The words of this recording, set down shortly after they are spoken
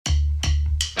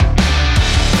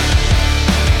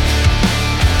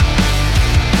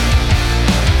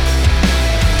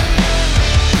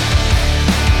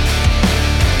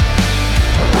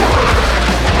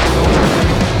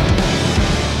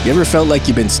You ever felt like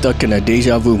you've been stuck in a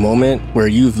deja vu moment where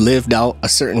you've lived out a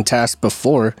certain task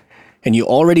before and you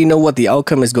already know what the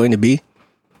outcome is going to be?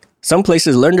 Some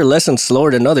places learn their lessons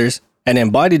slower than others and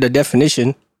embody the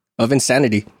definition of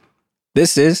insanity.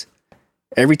 This is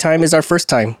Every Time is Our First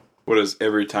Time. What does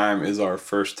every time is our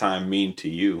first time mean to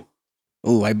you?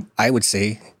 Oh, I would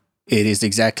say it is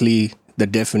exactly the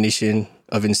definition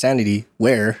of insanity,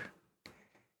 where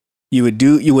you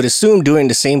would assume doing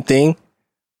the same thing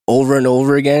over and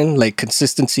over again, like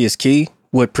consistency is key,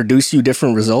 would produce you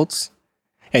different results,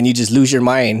 and you just lose your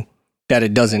mind that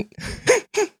it doesn't.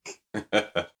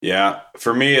 Yeah,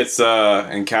 for me, it's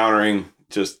encountering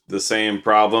just the same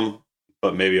problem,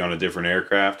 but maybe on a different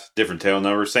aircraft, different tail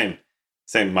number, same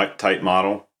type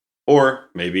model, or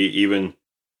maybe even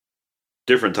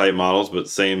different type models, but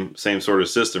same sort of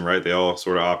system, right? They all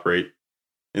sort of operate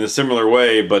in a similar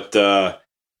way, but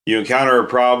you encounter a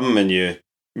problem, and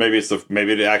maybe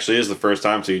it actually is the first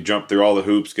time, so you jump through all the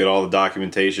hoops, get all the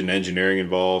documentation, engineering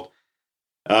involved,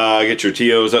 get your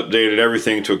TOs updated,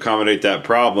 everything to accommodate that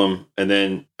problem, and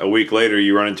then a week later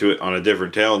you run into it on a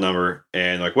different tail number,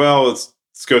 and like, well, let's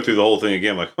go through the whole thing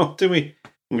again. Like, oh, didn't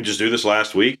we just do this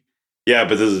last week? Yeah,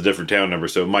 but this is a different tail number,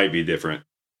 so it might be different.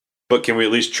 But can we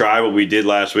at least try what we did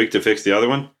last week to fix the other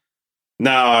one?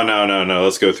 No.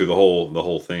 Let's go through the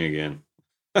whole thing again.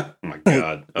 Oh my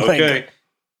God. Okay.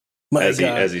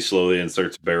 As he slowly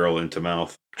inserts barrel into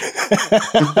mouth.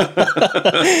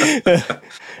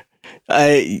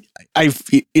 You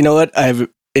know what? I've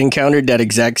encountered that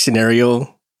exact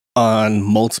scenario on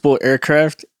multiple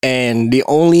aircraft, and the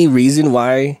only reason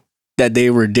why that they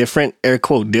were different, air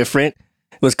quote different,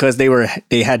 was because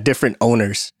they had different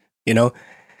owners. You know,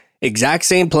 exact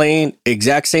same plane,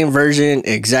 exact same version,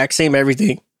 exact same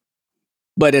everything,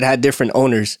 but it had different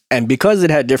owners, and because it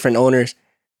had different owners,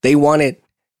 they wanted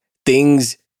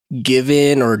things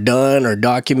given or done or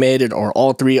documented or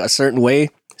all three a certain way.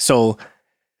 So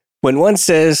when one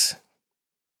says,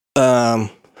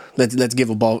 let's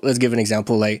give an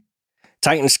example, like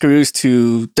tighten screws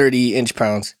to 30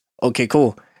 inch-pounds. Okay,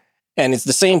 cool. And it's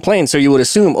the same plane, so you would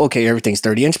assume, okay, everything's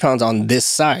 30 inch-pounds on this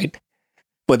side.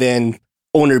 But then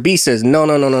owner B says,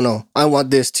 no. I want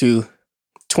this to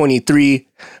 23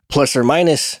 plus or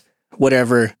minus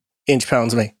whatever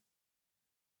inch-pounds may.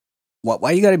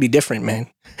 Why you gotta be different, man?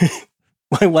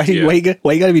 why you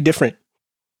gotta be different?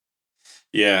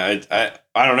 Yeah,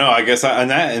 I don't know. I guess in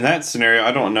that scenario,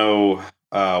 I don't know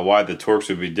why the torques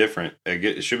would be different.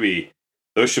 Those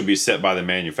should be set by the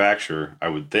manufacturer, I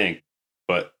would think.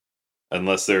 But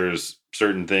unless there's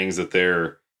certain things that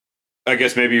I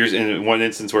guess maybe you're in one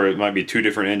instance where it might be two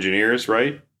different engineers,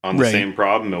 right, on the same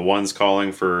problem, and one's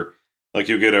calling for, like,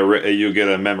 you'll get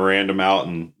a memorandum out,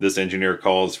 and this engineer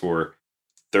calls for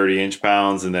 30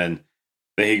 inch-pounds, and then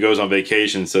he goes on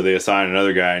vacation, so they assign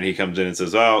another guy, and he comes in and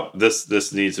says, oh,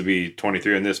 this needs to be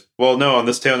 23 on this. Well, no, on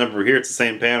this tail number here, it's the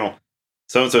same panel.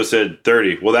 So-and-so said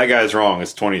 30. Well, that guy's wrong.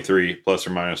 It's 23 plus or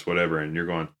minus whatever. And you're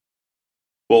going,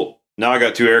 well, now I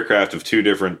got two aircraft of two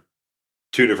different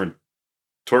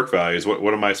torque values.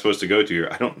 What am I supposed to go to here?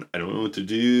 I don't know what to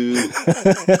do.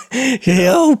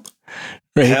 Help.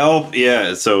 Right. Help.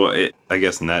 Yeah. So I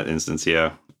guess in that instance,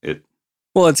 yeah.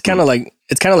 Well, it's kind of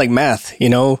like math, you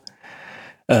know.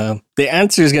 The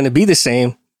answer is going to be the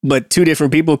same, but two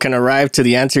different people can arrive to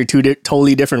the answer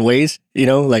totally different ways. You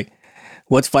know, like,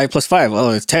 what's 5 plus 5?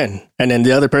 Oh, it's 10. And then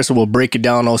the other person will break it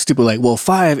down all stupid, like, well,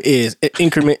 5 is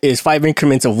 5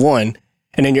 increments of 1.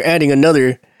 And then you're adding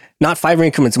another, not 5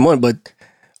 increments of 1, but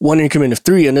 1 increment of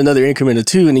 3 and another increment of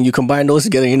 2. And then you combine those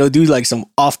together, you know, do like some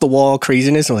off the wall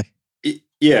craziness. I'm like,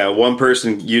 yeah, one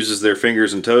person uses their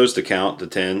fingers and toes to count to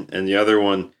 10, and the other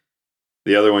one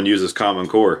uses Common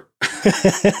Core.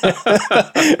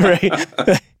 Right.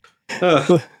 Get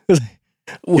to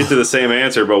the same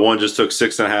answer, but one just took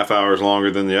 6.5 hours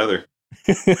longer than the other.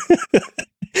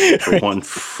 For one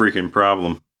freaking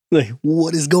problem. Like,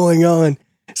 what is going on?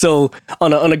 So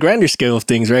on a grander scale of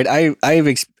things, right? I've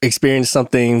experienced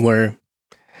something where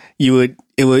it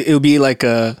would be like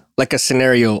a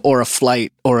scenario or a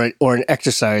flight or an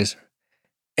exercise,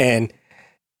 and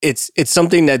it's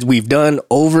something that we've done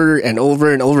over and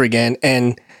over and over again,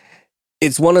 and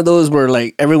it's one of those where,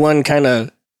 like, everyone kind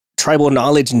of tribal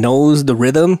knowledge knows the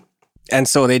rhythm, and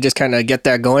so they just kind of get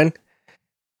that going.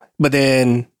 But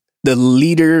then the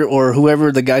leader or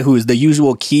whoever, the guy who is the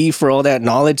usual key for all that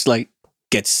knowledge, like,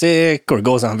 gets sick or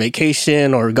goes on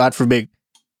vacation or, God forbid,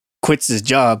 quits his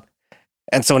job.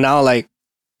 And so now, like,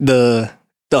 the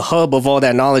hub of all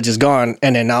that knowledge is gone,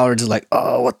 and then now we're just like,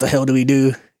 oh, what the hell do we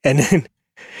do? And then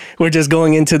we're just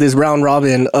going into this round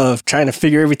robin of trying to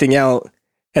figure everything out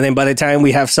And then by the time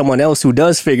we have someone else who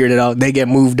does figure it out, they get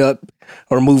moved up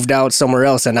or moved out somewhere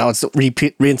else. And now it's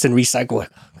repeat, rinse and recycle.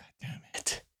 Like, oh, God damn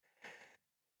it.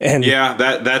 And yeah,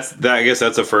 that's I guess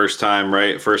that's a first time,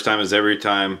 right? First time is every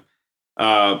time.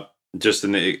 Just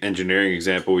in the engineering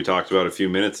example we talked about a few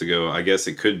minutes ago, I guess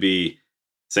it could be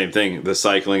same thing, the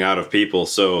cycling out of people.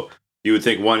 So you would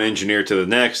think one engineer to the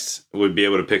next would be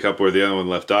able to pick up where the other one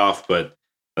left off, but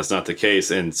that's not the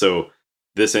case. And so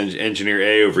this engineer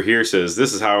A over here says,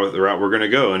 this is how the route we're going to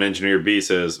go. And engineer B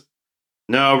says,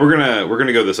 no, we're going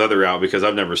to go this other route because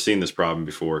I've never seen this problem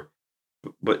before.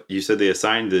 But you said they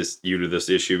assigned you to this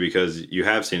issue because you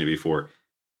have seen it before.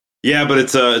 Yeah, but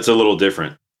it's a little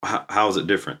different. How is it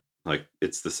different? Like,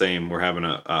 it's the same. We're having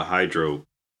a hydro,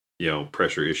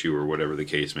 pressure issue or whatever the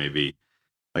case may be.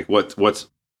 Like, why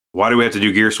do we have to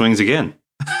do gear swings again?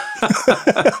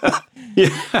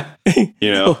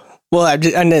 Yeah. Well,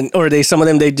 some of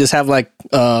them, they just have like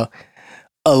a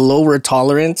lower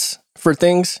tolerance for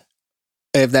things.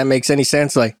 If that makes any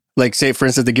sense. Like say, for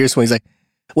instance, the gear swings, like,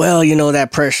 well,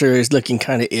 that pressure is looking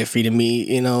kind of iffy to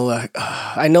me.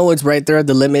 I know it's right there at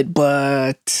the limit,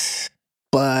 but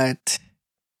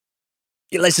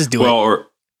yeah, let's just do it.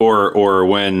 Or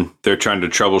when they're trying to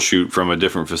troubleshoot from a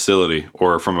different facility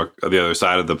or from the other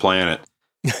side of the planet,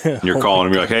 and you're calling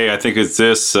them, you're like, hey, I think it's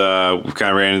this. We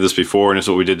kind of ran into this before, and this is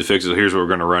what we did to fix it. Here's what we're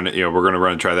going to run it. We're going to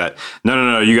run and try that.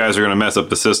 No, you guys are going to mess up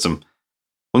the system.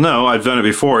 Well, no, I've done it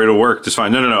before. It'll work just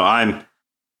fine. No,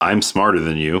 I'm smarter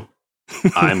than you.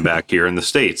 I'm back here in the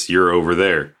States. You're over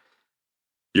there.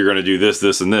 You're going to do this,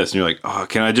 this, and this. And you're like, oh,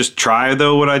 can I just try,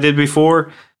 though, what I did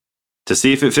before to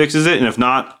see if it fixes it? And if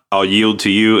not, I'll yield to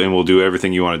you and we'll do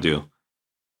everything you want to do.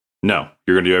 No,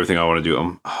 you're going to do everything I want to do.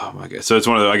 Oh, my God. So it's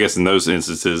one of the, I guess in those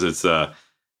instances, it's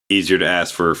easier to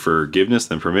ask for forgiveness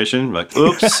than permission. Like,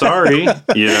 oops, sorry.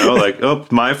 Oh,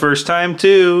 my first time,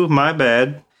 too. My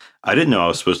bad. I didn't know I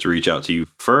was supposed to reach out to you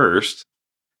first.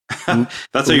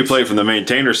 That's how you play it from the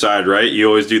maintainer side, right? You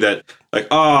always do that. Like,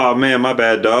 oh, man, my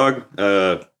bad, dog.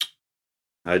 I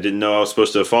didn't know I was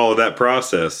supposed to follow that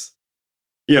process.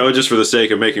 Just for the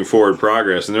sake of making forward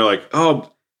progress. And they're like,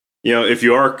 oh, if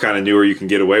you are kind of newer, you can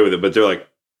get away with it. But they're like,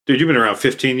 dude, you've been around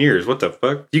 15 years. What the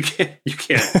fuck? You can't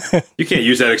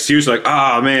use that excuse like,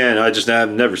 oh, man, I've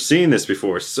never seen this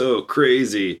before. So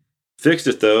crazy. Fixed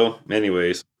it, though.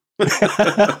 Anyways. What's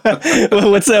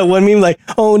that one meme? Like,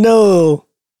 oh, no.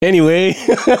 Anyway.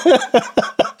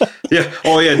 Yeah.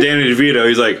 Oh, yeah. Danny DeVito.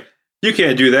 He's like, you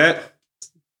can't do that.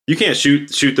 You can't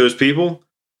shoot those people.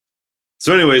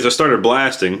 So anyways, I started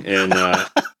blasting and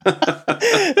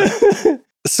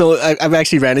so I've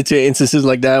actually ran into instances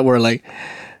like that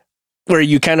where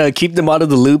you kind of keep them out of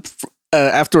the loop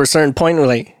after a certain point. We're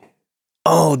like,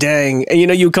 oh, dang. And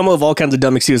you come up with all kinds of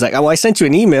dumb excuses. Like, oh, I sent you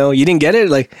an email. You didn't get it?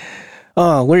 Like,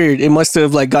 oh, weird. It must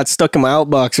have got stuck in my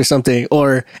outbox or something.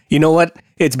 Or you know what?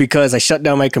 It's because I shut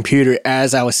down my computer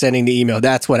as I was sending the email.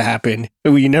 That's what happened.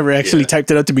 You never actually typed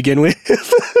it out to begin with.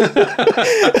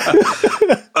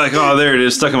 Like, oh, there it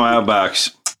is, stuck in my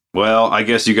outbox. Well, I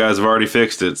guess you guys have already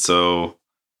fixed it. So,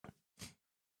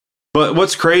 but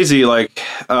what's crazy, but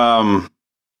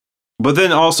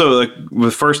then also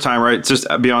with first time, right? It's just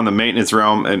beyond the maintenance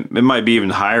realm, and it might be even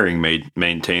hiring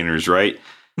maintainers, right?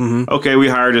 Mm-hmm. Okay, we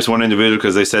hired just one individual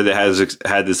because they said they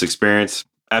had this experience.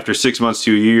 After 6 months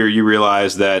to a year, you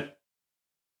realize that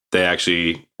they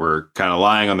actually were kind of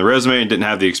lying on the resume and didn't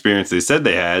have the experience they said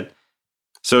they had.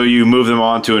 So you move them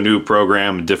on to a new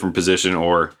program, a different position,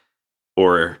 or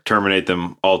terminate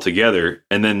them altogether.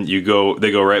 And then they go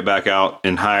right back out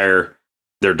and hire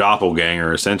their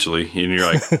doppelganger, essentially. And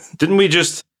you're like, didn't we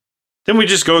just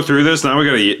go through this? Now we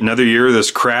got another year of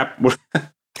this crap.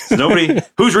 Nobody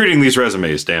who's reading these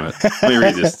resumes, damn it. Let me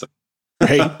read this.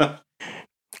 Right.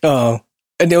 Oh.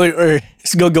 And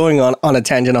going on a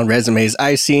tangent on resumes,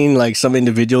 I've seen some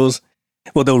individuals,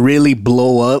 they'll really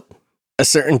blow up a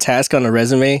certain task on a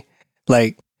resume.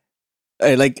 I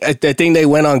think they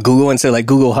went on Google and said,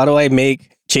 Google, how do I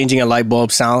make changing a light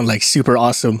bulb sound super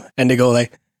awesome? And they go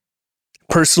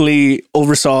personally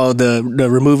oversaw the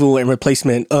removal and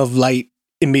replacement of light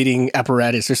emitting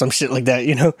apparatus or some shit like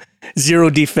that, 0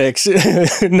 defects,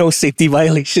 no safety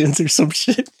violations or some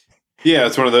shit. Yeah,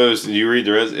 it's one of those. You read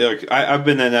the resume. I've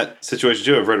been in that situation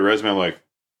too. I've read a resume. I'm like,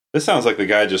 this sounds like the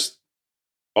guy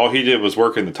all he did was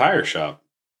work in the tire shop.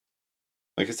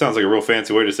 It sounds like a real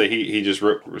fancy way to say he just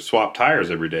swapped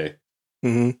tires every day.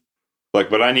 Mm-hmm.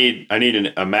 But I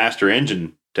need a master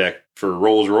engine tech for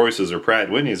Rolls Royces or Pratt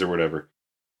Whitneys or whatever.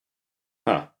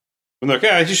 Huh? I'm like,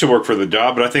 yeah, he should work for the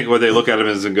job. But I think what they look at him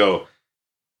is and go,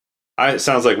 it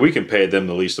sounds like we can pay them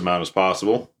the least amount as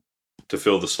possible to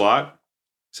fill the slot.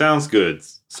 Sounds good.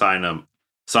 Sign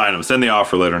Sign them. Send the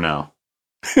offer letter now.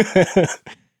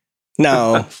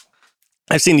 Now,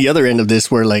 I've seen the other end of this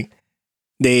where like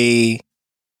they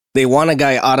want a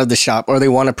guy out of the shop or they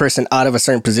want a person out of a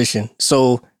certain position.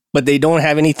 So, but they don't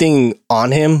have anything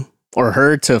on him or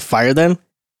her to fire them.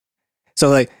 So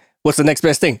like, what's the next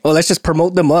best thing? Oh, let's just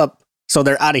promote them up so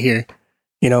they're out of here.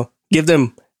 You know, give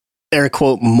them air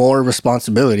quote more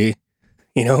responsibility.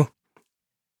 You know,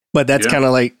 but that's kind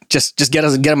of like just get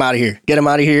them out of here. Get them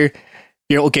out of here.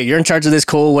 You're okay. You're in charge of this.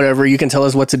 Cool. Whatever. You can tell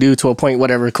us what to do to a point.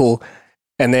 Whatever. Cool.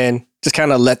 And then just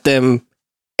kind of let them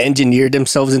engineer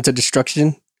themselves into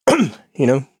destruction. You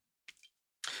know.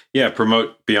 Yeah.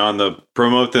 Promote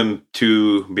them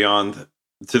to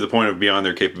the point of beyond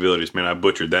their capabilities. Man, I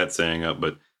butchered that saying up,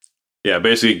 but yeah,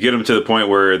 basically get them to the point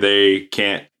where they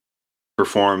can't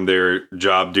perform their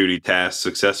job duty tasks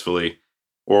successfully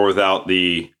or without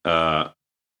the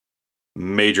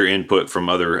major input from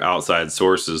other outside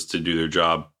sources to do their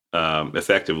job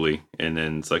effectively. And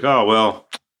then it's like, oh, well,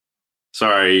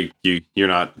 sorry, you're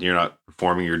not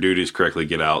performing your duties correctly.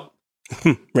 Get out.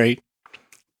 Right.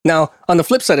 Now, on the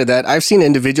flip side of that, I've seen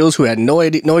individuals who had no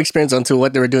experience onto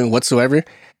what they were doing whatsoever,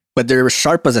 but they're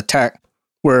sharp as a tack,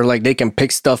 where like they can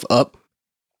pick stuff up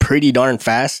pretty darn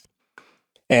fast,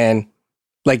 and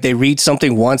like they read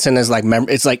something once and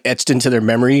it's like etched into their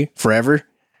memory forever.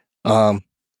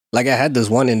 Like I had this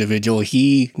one individual,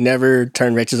 he never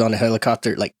turned wrenches on a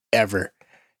helicopter, like ever.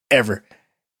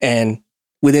 And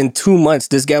within 2 months,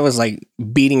 this guy was like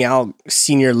beating out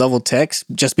senior level techs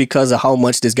just because of how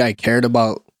much this guy cared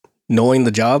about knowing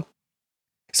the job.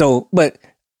 So, but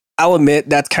I'll admit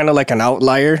that's kind of like an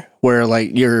outlier where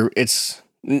like it's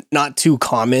not too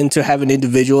common to have an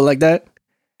individual like that.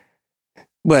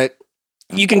 But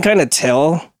you can kind of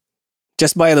tell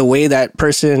just by the way that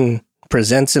person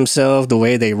presents himself, the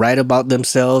way they write about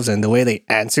themselves, and the way they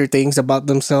answer things about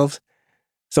themselves.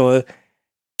 So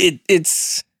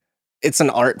it's an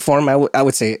art form. I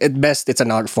would say at best it's an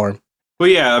art form. Well,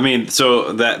 yeah, I mean,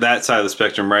 so that side of the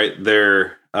spectrum, right?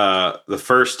 They're the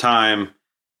first time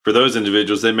for those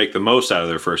individuals, they make the most out of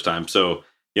their first time. So,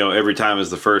 you know, every time is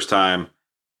the first time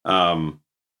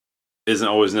isn't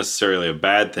always necessarily a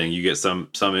bad thing. You get some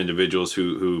individuals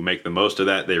who make the most of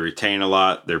that. They retain a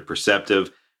lot. They're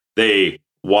perceptive. They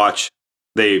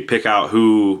pick out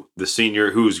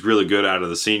who's really good out of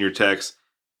the senior techs,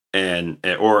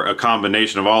 or a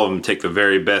combination of all of them, take the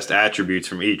very best attributes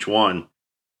from each one.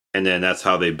 And then that's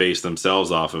how they base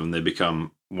themselves off of, and they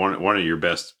become one of your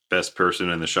best person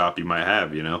in the shop you might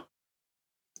have, you know?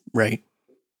 Right.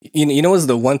 You know, what's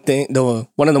the one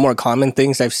of the more common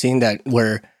things I've seen that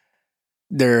where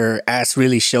their ass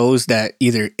really shows that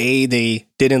either A, they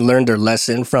didn't learn their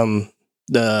lesson from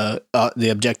the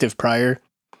objective prior,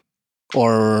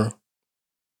 or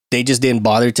they just didn't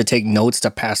bother to take notes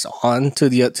to pass on to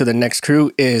the next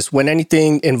crew, is when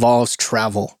anything involves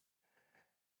travel.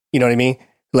 You know what I mean?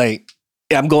 Like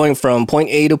I'm going from point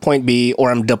A to point B,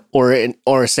 or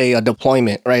or say a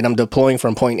deployment, right? I'm deploying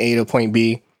from point A to point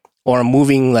B, or I'm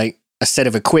moving like a set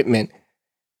of equipment.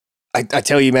 I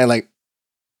tell you, man, like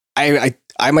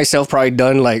I myself probably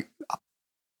done like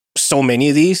so many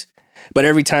of these, but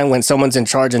every time when someone's in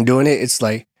charge and doing it, it's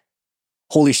like,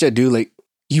 holy shit, dude, like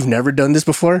you've never done this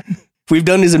before? We've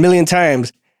done this a million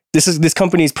times. This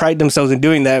company's pride themselves in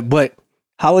doing that, but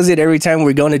how is it every time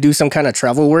we're going to do some kind of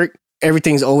travel work,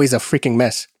 everything's always a freaking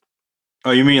mess?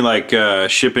 Oh, you mean like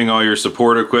shipping all your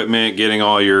support equipment, getting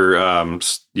all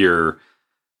your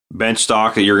bench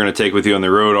stock that you're going to take with you on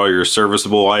the road, all your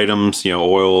serviceable items, you know,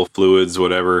 oil, fluids,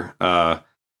 whatever.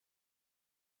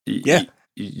 Yeah.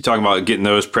 You're talking about getting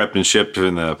those prepped and shipped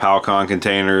in the Palcon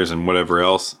containers and whatever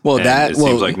else. Well, and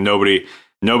seems like nobody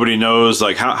knows,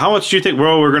 like, how much do you think,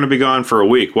 well, we're going to be gone for a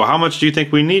week? Well, how much do you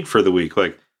think we need for the week?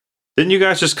 Like, didn't you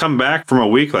guys just come back from a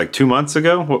week like 2 months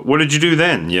ago? What did you do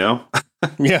then? You know?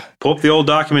 Yeah. Pull up the old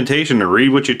documentation and read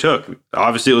what you took.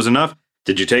 Obviously, it was enough.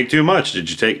 Did you take too much? Did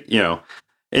you take, you know?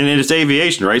 And it's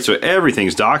aviation, right? So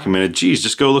everything's documented. Geez,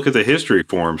 just go look at the history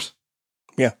forms.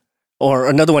 Yeah. Or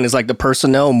another one is like the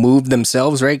personnel move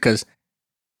themselves, right? Because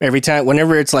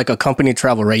whenever it's like a company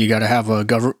travel, right, you got to have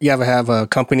a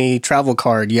company travel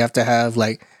card. You have to have,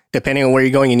 like, depending on where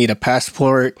you're going, you need a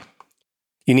passport.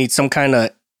 You need some kind of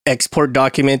export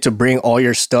document to bring all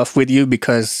your stuff with you,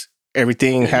 because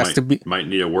everything might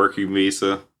need a working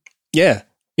visa. Yeah.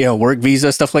 You know, work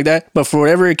visa, stuff like that. But for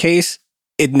whatever case,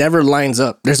 it never lines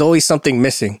up. There's always something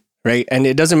missing, right? And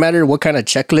it doesn't matter what kind of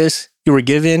checklist you were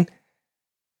given.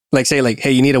 Like, say, like,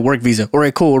 hey, you need a work visa. All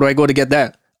right, cool. Where do I go to get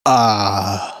that?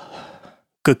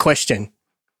 Good question.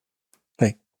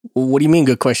 Like, what do you mean,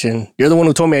 good question? You're the one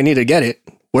who told me I need to get it.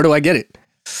 Where do I get it?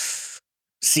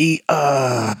 See,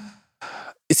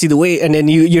 see the way, and then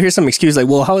you hear some excuse like,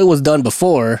 well, how it was done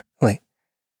before, like,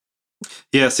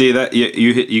 Yeah, see that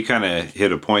you kind of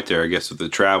hit a point there, I guess, with the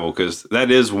travel, because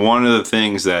that is one of the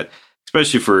things that,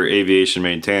 especially for aviation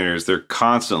maintainers, they're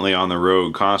constantly on the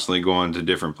road, constantly going to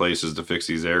different places to fix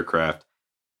these aircraft,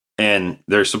 and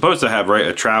they're supposed to have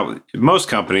a travel. Most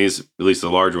companies, at least the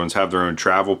large ones, have their own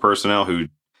travel personnel who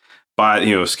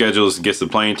buy schedules, gets the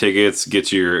plane tickets,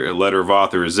 gets your letter of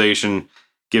authorization,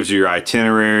 gives you your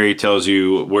itinerary, tells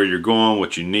you where you're going,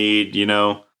 what you need, get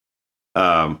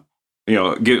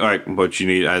like what you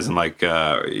need, as in like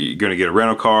you're going to get a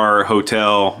rental car,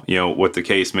 hotel, what the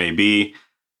case may be.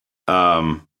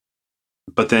 But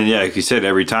then, yeah, like you said,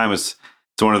 every time it's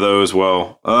one of those.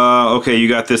 Well, okay, you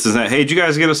got this and that. Hey, did you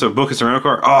guys get us book us a rental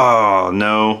car? Oh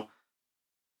no,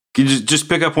 you just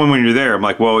pick up one when you're there. I'm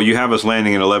like, well, you have us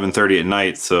landing at 11:30 at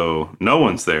night, so no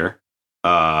one's there.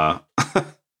 Or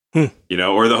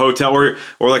the hotel, or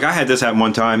like I had this happen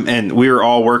one time, and we were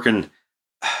all working.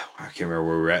 I can't remember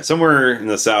where we were at, somewhere in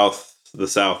the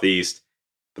southeast.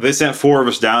 But they sent 4 of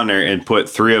us down there and put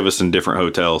 3 of us in different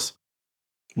hotels.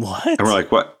 What? And we're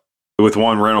like, what? With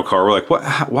one rental car. We're like,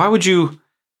 what? Why would you?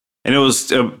 And it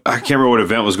was, I can't remember what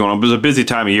event was going on. But it was a busy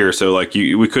time of year, so like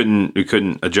we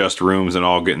couldn't adjust rooms and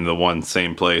all get in the one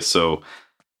same place. So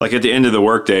like at the end of the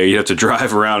workday, you have to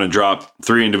drive around and drop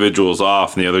 3 individuals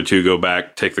off, and the other 2 go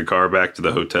back, take the car back to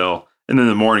the hotel, and then in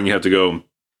the morning you have to go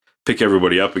pick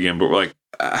everybody up again. But we're like,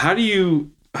 how did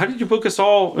you book us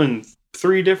all in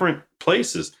 3 different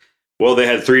places? Well, they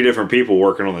had 3 different people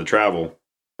working on the travel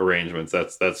arrangements.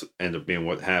 That's ended up being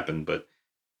what happened. But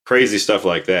crazy stuff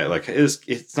like that, like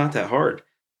it's not that hard.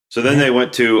 So then they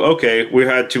went to, okay, we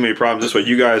had too many problems this way,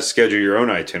 you guys schedule your own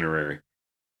itinerary.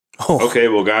 Okay,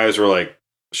 well, guys were like,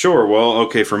 sure. Well,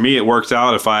 okay, for me it works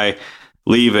out if I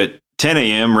leave at 10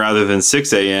 a.m. rather than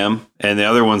 6 a.m. And the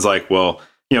other one's like, well,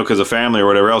 because of family or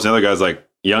whatever else. The other guy's like,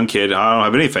 young kid, I don't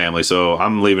have any family, so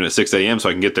I'm leaving at 6 a.m. so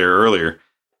I can get there earlier.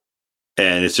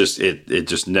 And it's just it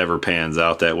just never pans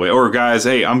out that way. Or guys,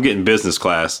 hey, I'm getting business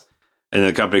class, and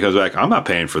the company comes back, I'm not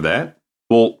paying for that.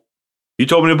 Well, you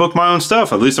told me to book my own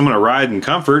stuff. At least I'm going to ride in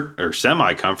comfort or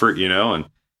semi comfort, And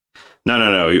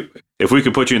no. If we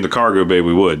could put you in the cargo bay,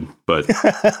 we would. But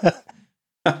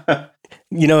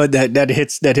that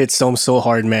hits so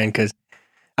hard, man. Because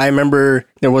I remember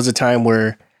there was a time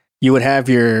where you would have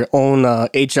your own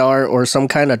HR or some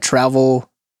kind of travel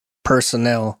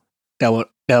personnel that would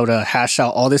hash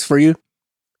out all this for you.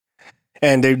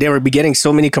 And they would be getting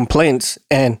so many complaints.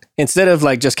 And instead of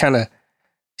like just kind of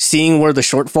seeing where the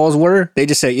shortfalls were, they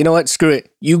just say, you know what, screw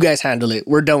it. You guys handle it.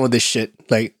 We're done with this shit.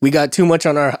 Like, we got too much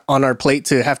on our plate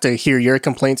to have to hear your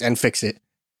complaints and fix it.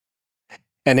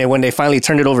 And then when they finally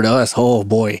turned it over to us, oh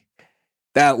boy,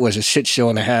 that was a shit show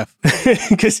and a half.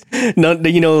 Because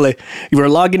like you were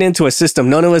logging into a system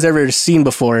none of us ever seen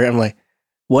before. I'm like,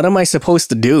 what am I supposed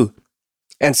to do?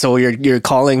 And so you're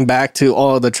calling back to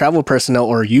all the travel personnel,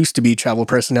 or used to be travel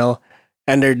personnel,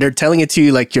 and they're telling it to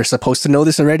you like you're supposed to know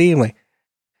this already. I'm like,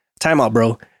 time out,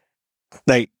 bro.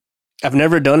 Like, I've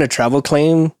never done a travel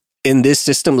claim in this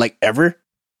system like ever.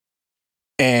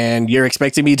 And you're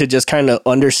expecting me to just kind of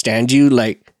understand you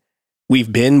like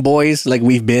we've been boys, like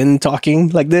we've been talking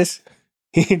like this,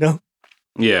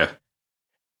 Yeah.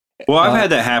 Well, I've had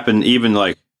that happen even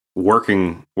like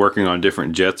working on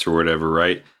different jets or whatever,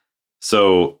 right?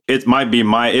 So it might be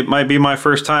my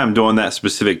first time doing that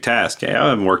specific task. Hey, I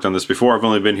haven't worked on this before. I've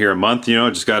only been here a month,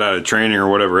 just got out of training or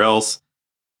whatever else.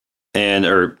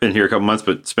 Or been here a couple months,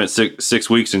 but spent six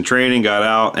weeks in training, got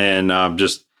out, and I'm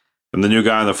the new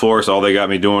guy on the floor. So all they got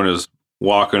me doing is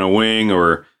walking a wing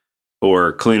or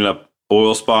cleaning up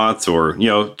oil spots, or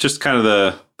just kind of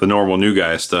the normal new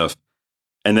guy stuff.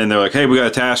 And then they're like, "Hey, we got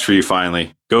a task for you.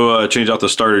 Finally, go change out the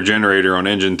starter generator on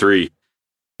engine 3." And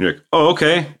you're like, "Oh,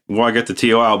 okay. Well, I got the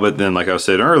TO out," but then, like I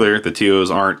said earlier, the TOs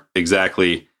aren't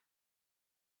exactly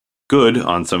good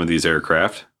on some of these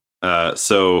aircraft,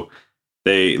 so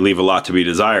they leave a lot to be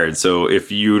desired. So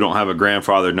if you don't have a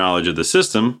grandfathered knowledge of the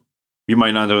system, you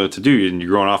might not know what to do. And you're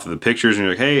going off of the pictures and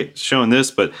you're like, hey, it's showing this,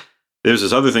 but there's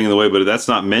this other thing in the way, but that's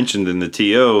not mentioned in the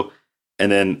TO.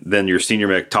 And then your senior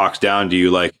mech talks down to you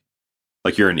like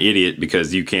you're an idiot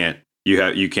because you can't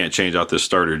change out this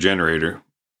starter generator,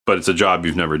 but it's a job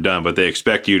you've never done. But they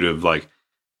expect you to like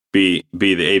be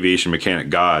the aviation mechanic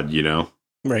god,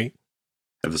 Right.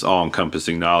 Have this all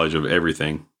encompassing knowledge of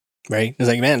everything. Right. It's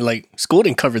like, man, like school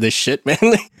didn't cover this shit, man.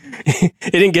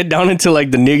 It didn't get down into like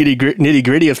the nitty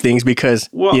gritty of things because,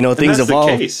 things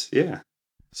evolve. The case. Yeah.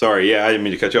 Sorry. Yeah. I didn't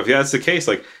mean to cut you off. Yeah, that's the case.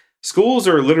 Like schools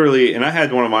are literally, and I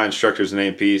had one of my instructors in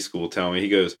A&P school tell me, he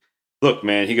goes, look,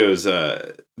 man, he goes,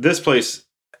 this place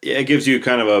it gives you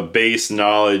kind of a base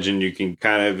knowledge and you can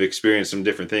kind of experience some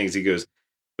different things. He goes,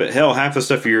 but hell, half the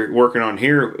stuff you're working on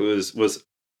here was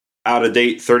out of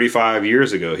date 35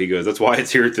 years ago. He goes, that's why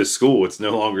it's here at this school. It's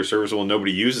no longer serviceable.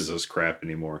 Nobody uses this crap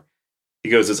anymore. He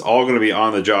goes, it's all going to be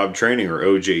on the job training or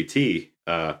OJT.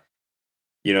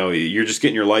 You're just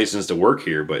getting your license to work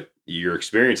here, but your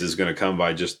experience is going to come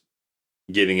by just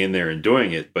getting in there and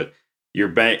doing it. But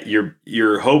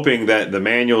you're hoping that the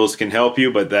manuals can help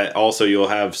you, but that also you'll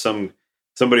have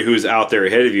somebody who's out there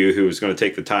ahead of you who is going to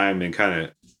take the time and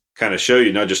kind of show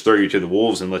you, not just throw you to the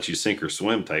wolves and let you sink or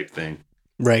swim type thing.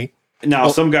 Right. Now,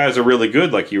 some guys are really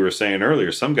good, like you were saying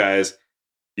earlier. Some guys,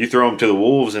 you throw them to the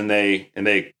wolves and they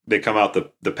come out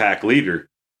the pack leader.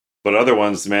 But other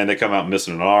ones, man, they come out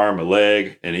missing an arm, a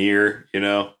leg, an ear.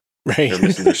 Right. They're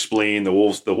missing their spleen. The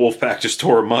wolf pack just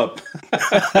tore them up.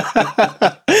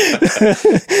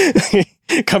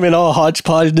 Coming all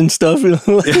hodgepodge and stuff.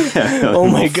 Oh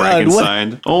my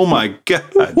God! Oh my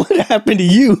God! What happened to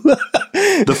you?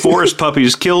 The forest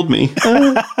puppies killed me.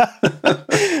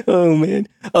 Oh man!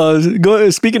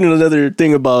 Speaking of another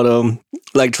thing about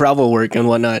like travel work and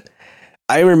whatnot,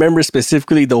 I remember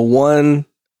specifically the one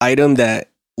item that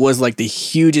was like the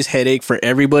hugest headache for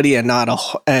everybody, and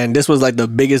this was like the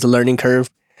biggest learning curve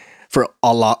for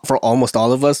almost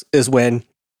all of us, is when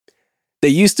they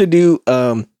used to do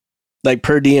like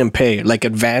per diem pay, like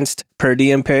advanced per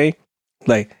diem pay.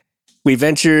 Like, we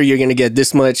venture you're gonna get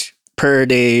this much per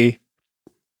day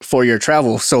for your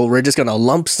travel, so we're just gonna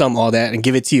lump sum all that and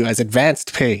give it to you as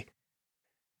advanced pay.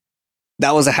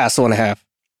 That was a hassle and a half.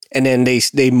 And then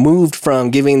they moved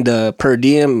from giving the per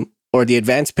diem or the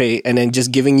advance pay and then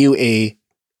just giving you a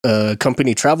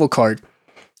company travel card.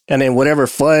 And then whatever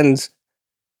funds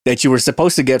that you were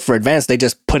supposed to get for advance, they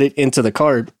just put it into the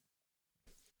card.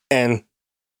 And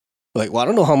like, well, I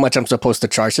don't know how much I'm supposed to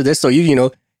charge to this. So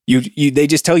they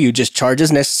just tell you just charge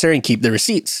as necessary and keep the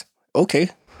receipts. Okay.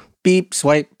 Beep,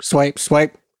 swipe, swipe,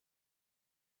 swipe.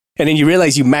 And then you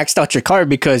realize you maxed out your card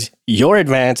because your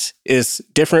advance is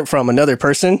different from another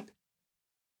person.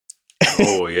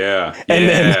 Oh yeah.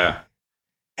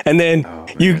 And then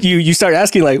you start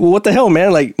asking like, well, what the hell,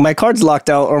 man? Like, my card's locked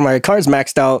out or my card's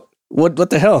maxed out. What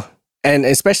the hell? And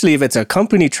especially if it's a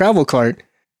company travel card,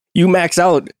 you max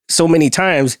out so many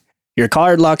times, your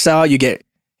card locks out. You get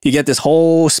this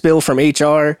whole spill from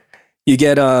HR. You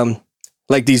get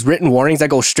like these written warnings that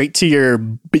go straight to your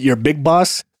big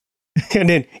boss. And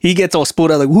then he gets all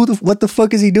spooled out like, what the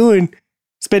fuck is he doing?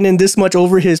 Spending this much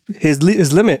over his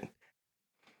limit.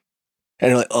 And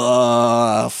you're like,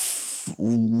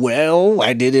 well,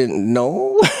 I didn't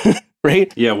know.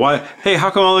 Right? Yeah. Why? Hey, how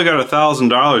come I only got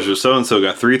 $1,000 or so-and-so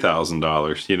got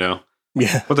 $3,000,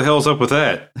 Yeah. What the hell's up with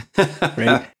that? Right.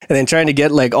 And then trying to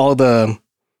get like all that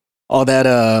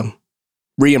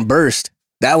reimbursed.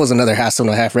 That was another hassle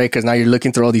and a half, right? Because now you're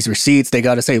looking through all these receipts. They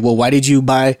got to say, well, why did you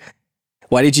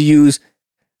use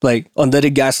like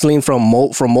unleaded gasoline from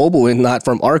Mobil and not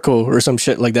from Arco or some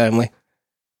shit like that? I'm like,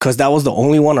 because that was the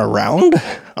only one around?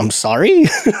 I'm sorry.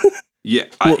 Yeah.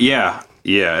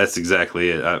 Yeah, that's exactly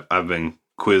it. I've been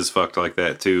quiz fucked like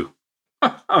that too.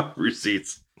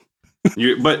 Receipts.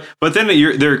 But then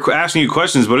they're asking you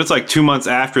questions, but it's like 2 months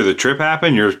after the trip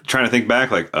happened. You're trying to think back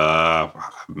like,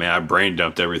 man, I brain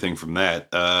dumped everything from that.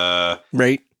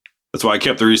 Right. That's why I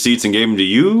kept the receipts and gave them to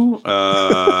you.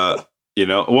 Well,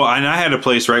 and I had a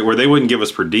place, right, where they wouldn't give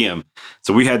us per diem.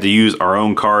 So we had to use our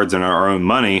own cards and our own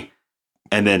money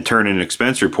and then turn in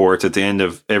expense reports at the end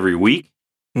of every week.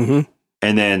 Mm-hmm.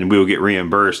 And then we would get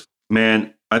reimbursed.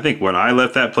 Man, I think when I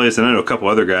left that place, and I know a couple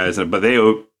other guys, but they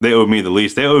owed me the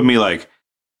least. They owed me like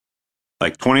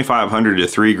 $2,500 to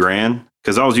 $3,000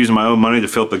 because I was using my own money to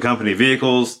fill up the company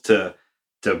vehicles to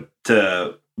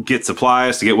get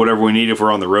supplies, to get whatever we need if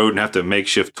we're on the road and have to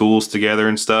makeshift tools together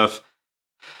and stuff.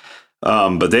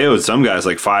 But they owed some guys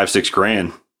like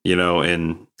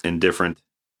 $5,000-6,000, in different.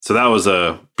 So that was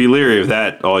be leery of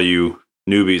that, all you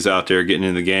newbies out there getting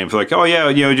in the game. Feel like, oh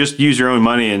yeah, just use your own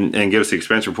money and give us the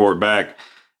expense report back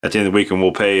at the end of the week and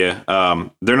we'll pay you.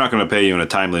 They're not going to pay you in a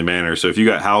timely manner. So if you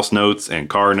got house notes and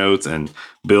car notes and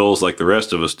bills like the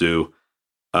rest of us do,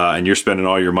 and you're spending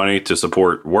all your money to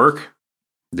support work,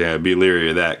 yeah, be leery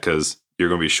of that because you're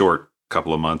going to be short a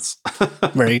couple of months.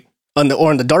 Right. On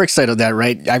the dark side of that,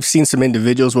 right? I've seen some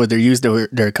individuals where they use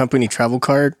their company travel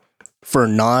card for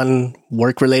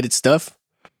non-work related stuff.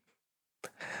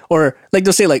 Or like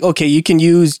they'll say like, okay, you can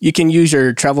use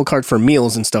your travel card for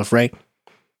meals and stuff, right?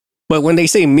 But when they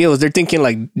say meals, they're thinking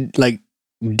like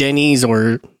Denny's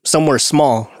or somewhere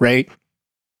small, right?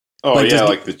 Oh like yeah,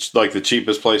 like the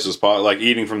cheapest places, like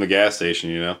eating from the gas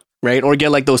station, right? Or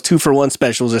get like those 2-for-1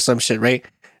 specials or some shit, right?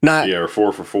 Not or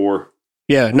 4 for $4.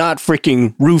 Yeah, not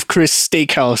freaking Roof Chris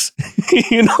Steakhouse,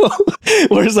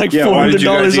 where it's like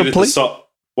 $400 a plate.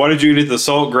 Why did you eat at the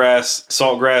Saltgrass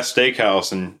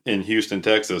Steakhouse in Houston,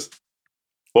 Texas?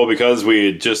 Well, because we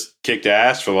had just kicked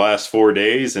ass for the last 4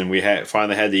 days, and we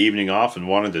finally had the evening off and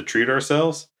wanted to treat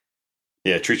ourselves.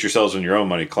 Yeah, treat yourselves on your own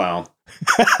money, clown.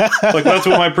 Like, that's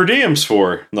what my per diem's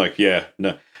for. Like, yeah,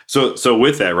 no. So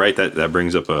with that, right, that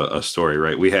brings up a story,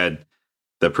 right? We had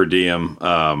the per diem.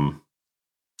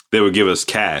 They would give us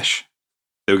cash.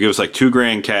 They would give us like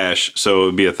 $2,000 cash, so it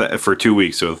would be for 2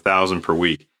 weeks, so $1,000 per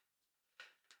week.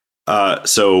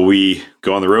 So we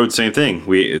go on the road, same thing.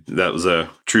 That was a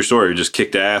true story. We just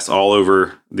kicked ass all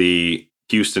over the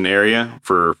Houston area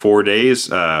for 4 days,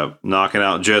 knocking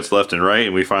out jets left and right.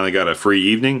 And we finally got a free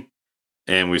evening.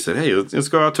 And we said, hey, let's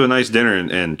go out to a nice dinner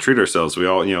and treat ourselves. We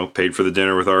all, paid for the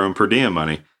dinner with our own per diem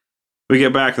money. We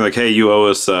get back and like, hey, you owe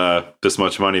us this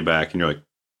much money back. And you're like,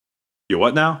 you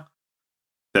what now?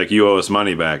 Like, you owe us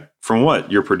money back. From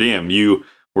what? Your per diem. You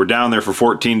were down there for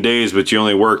 14 days, but you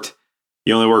only worked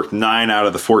 9 out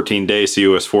of the 14 days, so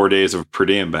you owe us 4 days of per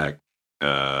diem back.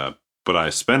 But I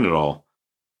spent it all.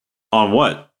 On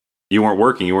what? You weren't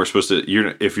working. You weren't supposed to.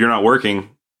 If you're not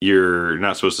working, you're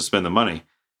not supposed to spend the money.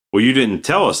 Well, you didn't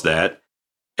tell us that.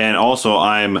 And also,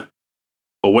 I'm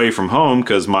away from home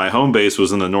because my home base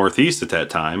was in the Northeast at that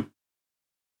time.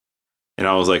 And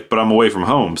I was like, but I'm away from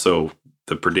home. So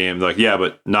the per diem, like, yeah,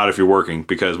 but not if you're working,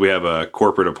 because we have a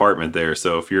corporate apartment there.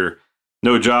 So if you're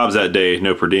no jobs that day,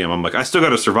 no per diem. I'm like, I still got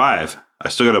to survive. I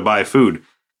still got to buy food,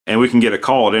 and we can get a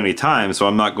call at any time. So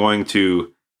I'm not going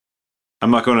to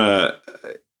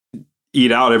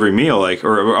eat out every meal,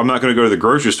 or I'm not going to go to the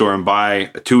grocery store and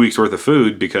buy 2 weeks worth of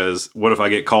food, because what if I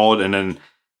get called and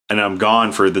I'm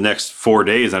gone for the next 4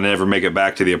 days? I never make it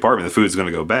back to the apartment. The food's going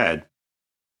to go bad.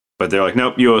 But they're like,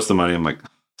 nope, you owe us the money. I'm like,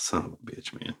 son of a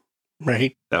bitch, man.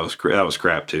 Right. That was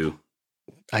crap too.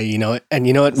 You know what?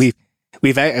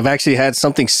 I've actually had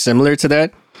something similar to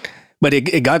that, but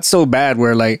it got so bad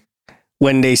where, like,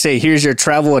 when they say, here's your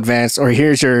travel advance, or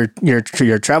here's your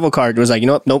travel card, it was like,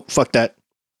 nope, fuck that.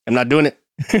 I'm not doing it.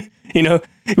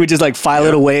 We just like file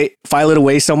it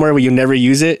away somewhere where you never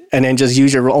use it, and then just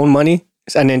use your own money,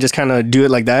 and then just kind of do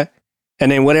it like that.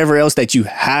 And then whatever else that you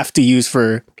have to use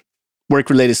for work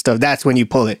related stuff, that's when you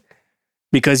pull it,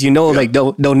 because like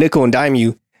they'll nickel and dime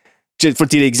you just for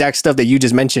the exact stuff that you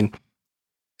just mentioned.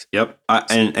 Yep.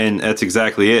 And that's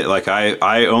exactly it. Like,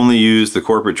 I only use the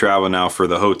corporate travel now for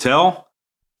the hotel,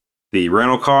 the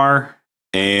rental car,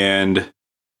 and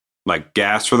like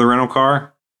gas for the rental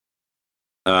car.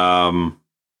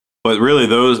 But really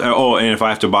those, and if I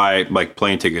have to buy like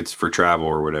plane tickets for travel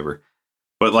or whatever,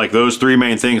 but like those three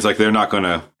main things, like, they're not going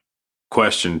to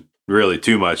question really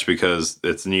too much because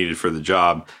it's needed for the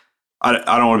job. I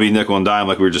don't want to be nickel and dime,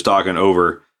 like we were just talking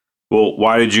over. Well,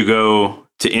 why did you go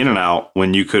to In-N-Out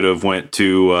when you could have went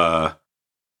to, I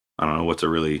don't know,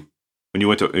 when you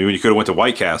could have went to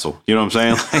White Castle, you know what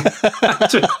I'm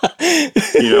saying?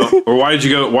 Or why did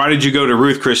you go to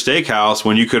Ruth Chris Steakhouse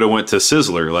when you could have went to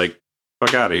Sizzler? Like,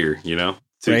 fuck out of here,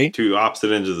 Right? Two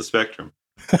opposite ends of the spectrum.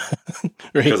 Right.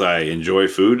 Because I enjoy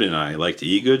food and I like to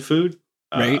eat good food.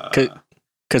 Right.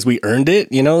 Because we earned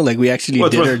it, like we actually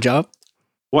did our job.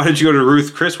 Why did you go to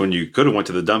Ruth Chris when you could have went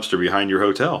to the dumpster behind your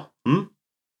hotel? You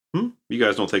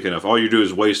guys don't think enough. All you do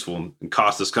is wasteful and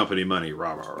cost this company money.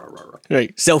 Rah, rah, rah, rah, rah.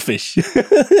 Right. Selfish.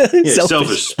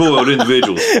 Selfish, spoiled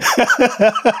individuals.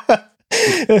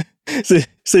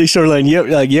 So Shoreline,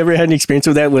 you ever had an experience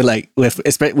with that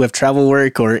with travel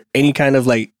work or any kind of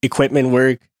like equipment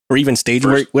work or even stage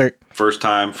work? First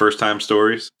time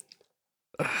stories.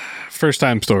 First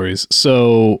time stories.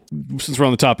 So since we're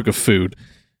on the topic of food,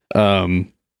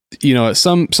 some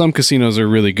casinos are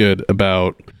really good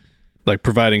about like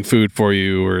providing food for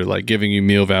you or like giving you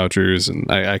meal vouchers.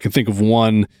 And I can think of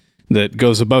one that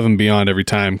goes above and beyond every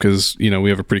time because, we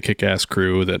have a pretty kick-ass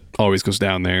crew that always goes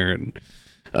down there.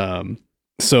 And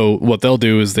so what they'll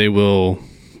do is they'll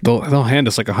hand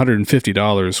us like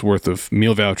 $150 worth of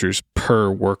meal vouchers per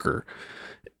worker.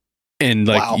 And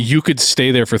like, wow. You could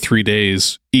stay there for 3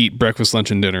 days, eat breakfast,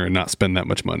 lunch, and dinner and not spend that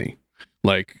much money.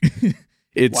 Like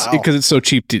it's because it's so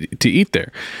cheap to eat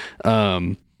there.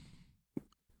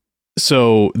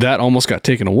 So that almost got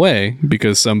taken away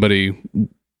because somebody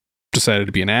decided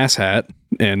to be an asshat.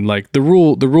 And like the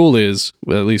rule is,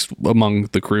 at least among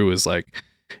the crew, is like,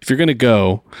 if you're going to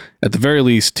go, at the very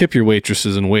least, tip your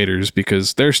waitresses and waiters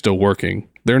because they're still working.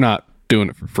 They're not doing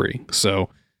it for free. So,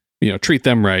 treat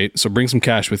them right. So bring some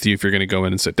cash with you if you're going to go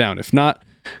in and sit down. If not,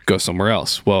 go somewhere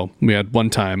else. Well, we had one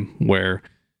time where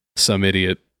some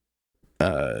idiot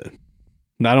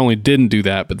not only didn't do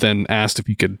that, but then asked if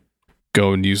he could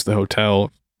go and use the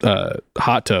hotel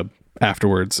hot tub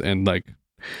afterwards, and like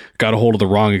got a hold of the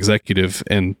wrong executive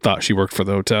and thought she worked for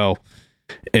the hotel.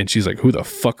 And she's like, "Who the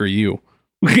fuck are you?"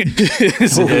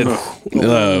 So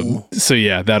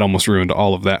yeah, that almost ruined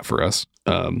all of that for us.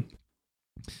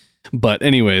 But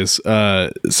anyways,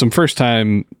 some first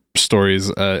time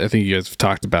stories. I think you guys have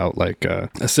talked about like a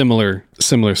similar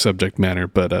subject matter,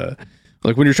 but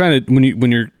like when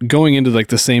you're going into like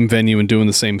the same venue and doing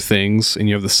the same things, and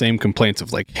you have the same complaints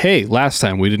of like, hey, last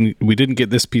time we didn't get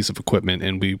this piece of equipment,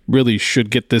 and we really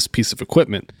should get this piece of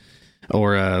equipment.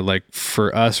 Or like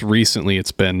for us recently,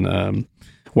 it's been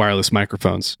wireless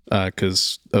microphones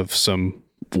because of some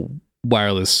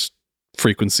wireless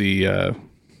frequency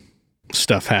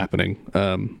stuff happening.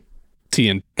 I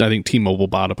think T-Mobile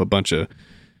bought up a bunch of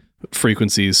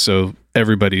frequencies, so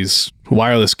everybody's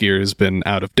wireless gear has been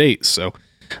out of date. So,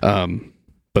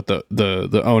 but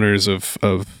the owners of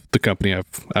the company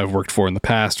I've worked for in the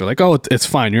past are like, oh, it's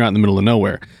fine. You're out in the middle of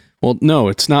nowhere. Well, no,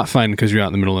 it's not fine because you're out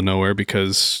in the middle of nowhere,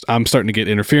 because I'm starting to get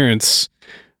interference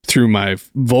through my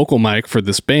vocal mic for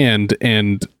this band,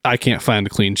 and I can't find a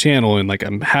clean channel, and like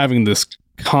I'm having this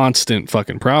constant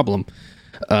fucking problem.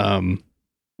 And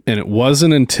it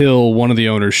wasn't until one of the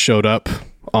owners showed up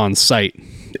on site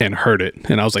and heard it,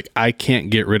 and I was like, I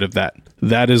can't get rid of that.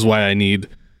 That is why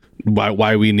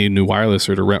why we need new wireless,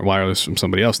 or to rent wireless from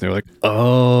somebody else. And they were like,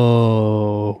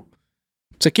 oh,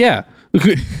 it's like, yeah.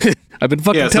 I've been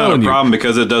fucking telling you. Yeah, it's not a problem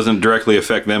because it doesn't directly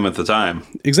affect them at the time.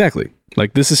 Exactly.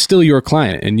 Like, this is still your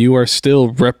client, and you are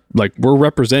still we're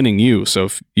representing you. So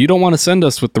if you don't want to send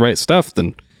us with the right stuff,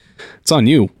 then it's on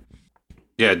you.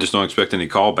 Yeah, just don't expect any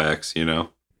callbacks, you know?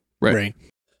 Right.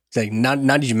 It's like, now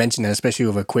did you mention that, especially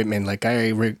with equipment? Like,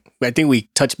 I think we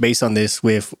touched base on this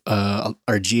with our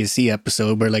GSC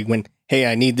episode, where like hey,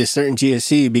 I need this certain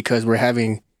GSC because we're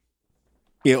having,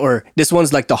 or this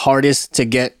one's like the hardest to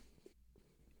get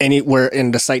anywhere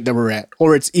in the site that we're at,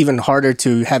 or it's even harder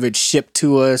to have it shipped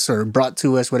to us or brought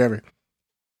to us, whatever.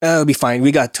 It'll be fine.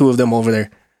 We got 2 of them over there.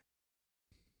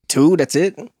 2, that's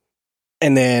it.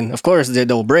 And then, of course,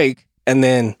 they'll break. And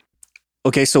then,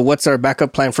 okay, so what's our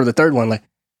backup plan for the 3rd one? Like,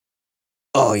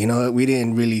 oh, you know what? We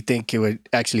didn't really think it would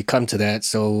actually come to that.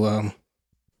 So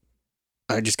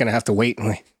I'm just going to have to wait.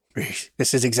 Like,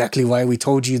 this is exactly why we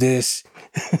told you this.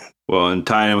 Well, and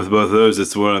tying in with both of those,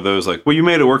 it's one of those like, well, you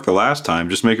made it work the last time,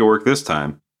 just make it work this time.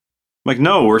 I'm like,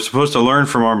 no, we're supposed to learn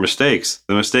from our mistakes.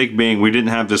 The mistake being we didn't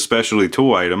have this specialty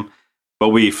tool item, but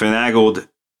we finagled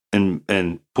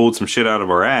and pulled some shit out of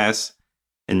our ass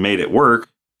and made it work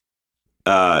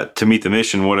to meet the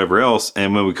mission, whatever else.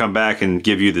 And when we come back and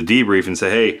give you the debrief and say,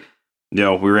 hey,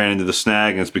 we ran into the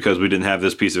snag and it's because we didn't have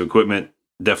this piece of equipment.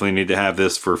 Definitely need to have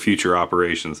this for future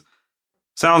operations.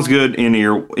 Sounds good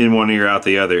in one ear, out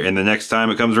the other. And the next time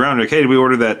it comes around, like, hey, did we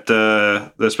order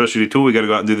that specialty tool? We got to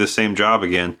go out and do the same job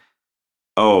again.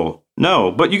 Oh, no,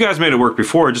 but you guys made it work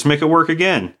before. Just make it work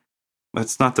again.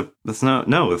 That's not the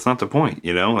point.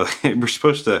 We're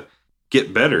supposed to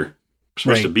get better. We're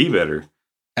supposed to be better.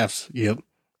 Absolutely. Yep.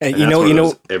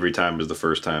 And every time is the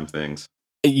first time things.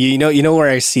 You know where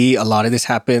I see a lot of this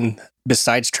happen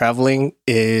besides traveling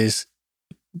is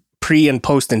pre and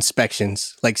post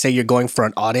inspections. Like, say you're going for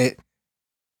an audit,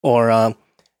 or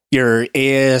your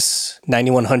AS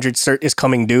 9100 cert is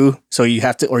coming due, so you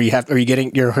have to, or you're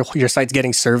getting your site's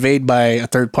getting surveyed by a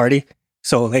third party.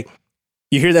 So like,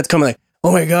 you hear that's coming, like,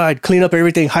 oh my god, clean up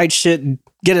everything, hide shit,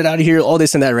 get it out of here, all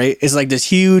this and that, right? It's like this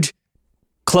huge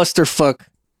clusterfuck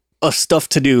of stuff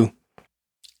to do,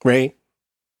 right?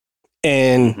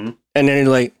 And and then you're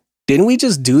like, didn't we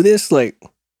just do this like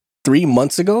 3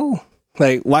 months ago?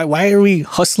 Like, why are we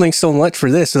hustling so much for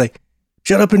this? Like,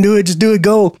 shut up and do it. Just do it.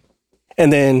 Go.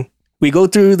 And then we go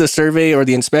through the survey or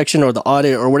the inspection or the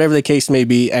audit or whatever the case may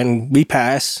be, and we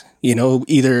pass,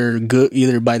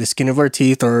 either by the skin of our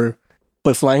teeth or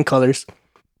with flying colors.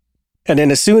 And then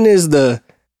as soon as the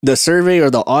survey or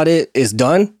the audit is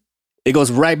done, it goes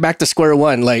right back to square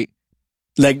one. Like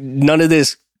none of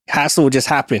this hassle just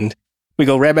happened. We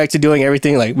go right back to doing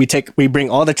everything. Like, we bring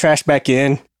all the trash back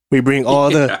in. We bring all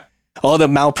the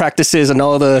malpractices and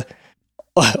all the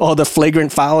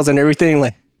flagrant fouls and everything.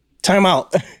 Like, time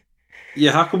out.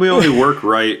 Yeah, how can we only work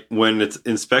right when it's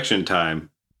inspection time?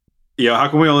 How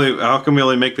can we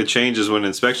only make the changes when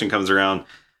inspection comes around?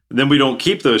 Then we don't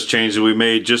keep those changes we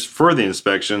made just for the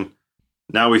inspection.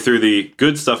 Now we threw the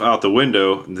good stuff out the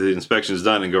window. The inspection's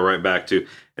done and go right back to.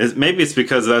 Maybe it's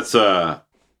because that's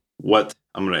what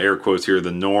I'm going to air quotes here,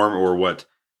 the norm, or what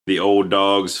the old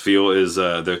dogs feel is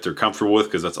that they're comfortable with,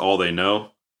 because that's all they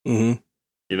know. Mm-hmm.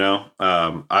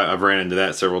 I've ran into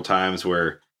that several times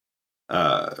where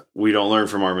we don't learn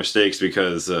from our mistakes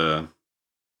because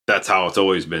that's how it's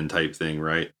always been type thing,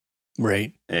 right?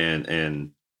 Right.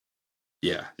 And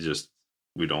yeah, just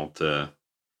we don't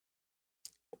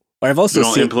I've also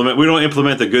seen we don't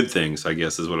implement the good things, I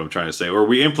guess is what I'm trying to say. Or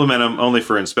we implement them only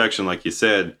for inspection, like you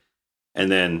said,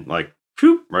 and then like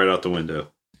whoop, right out the window.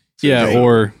 So yeah,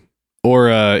 or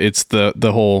it's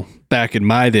the whole back in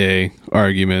my day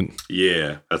argument.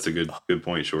 Yeah, that's a good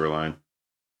point, Shoreline.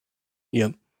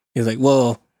 Yep. He's like,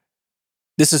 well,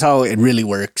 this is how it really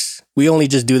works. We only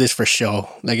just do this for show.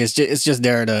 Like it's just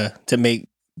there to make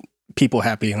people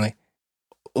happy. And like,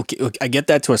 okay, I get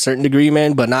that to a certain degree,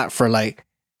 man, but not for like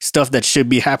stuff that should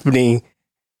be happening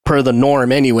per the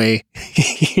norm anyway.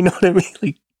 You know what I mean?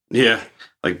 Like, yeah,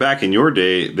 like back in your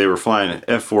day, they were flying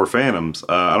F4 Phantoms.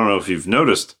 I don't know if you've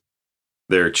noticed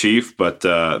there, Chief, but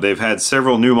they've had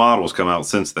several new models come out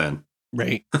since then.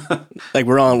 Right. Like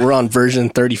we're on version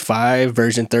 35,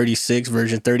 version 36,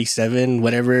 version 37,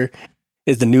 whatever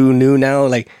is the new now.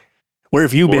 Like, where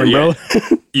have you been, bro?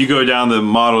 You go down the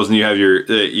models and you have your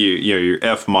your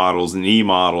F models and E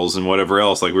models and whatever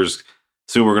else. Like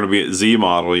soon we're going to be at Z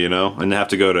model, and have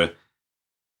to go to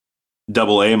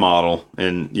AA model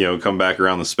and come back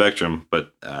around the spectrum.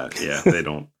 But yeah, they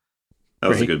don't. That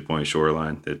was a good point,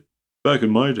 Shoreline. That back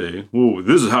in my day, whoa,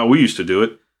 this is how we used to do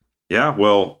it. Yeah,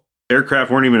 well,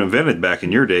 aircraft weren't even invented back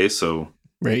in your day, so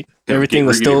right. Everything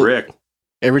was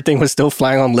still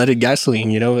flying on leaded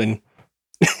gasoline, and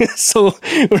so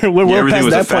we're everything past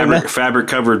was that a fabric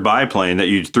covered biplane that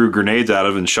you threw grenades out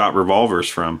of and shot revolvers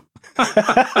from.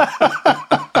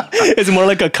 It's more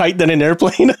like a kite than an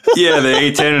airplane. Yeah, the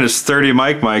A-10 and his 30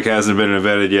 Mike hasn't been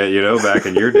invented yet, back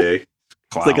in your day.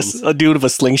 Clowns. It's like a dude with a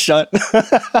slingshot.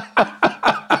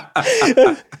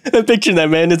 I'm picturing that,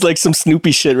 man. It's like some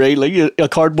Snoopy shit, right? Like a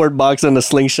cardboard box and a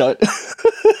slingshot.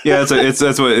 Yeah,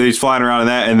 that's what he's flying around in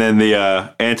that, and then the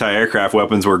anti-aircraft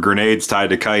weapons were grenades tied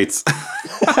to kites.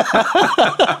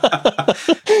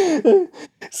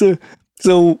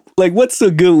 So like, what's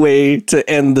a good way to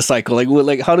end the cycle?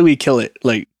 Like how do we kill it?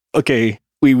 Like, okay,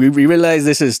 we realize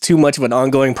this is too much of an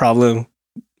ongoing problem.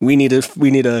 We need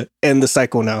to end the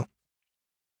cycle now.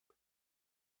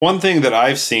 One thing that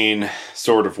I've seen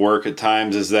sort of work at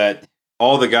times is that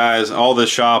all the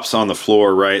shops on the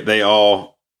floor, right? They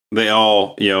all, in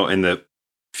the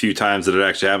few times that it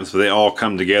actually happens, but they all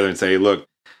come together and say, hey, look,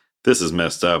 this is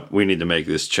messed up. We need to make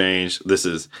this change.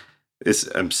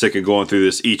 I'm sick of going through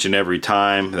this each and every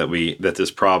time that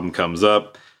this problem comes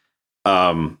up.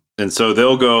 And so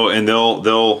they'll go and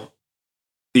they'll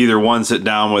either sit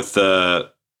down with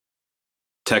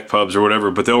tech pubs or whatever,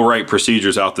 but they'll write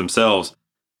procedures out themselves.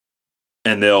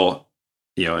 And they'll,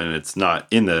 and it's not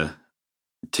in the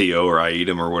TO or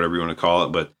IEDM or whatever you want to call it,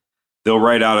 but they'll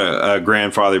write out a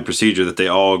grandfathered procedure that they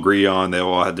all agree on. They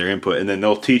all had their input, and then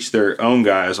they'll teach their own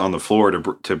guys on the floor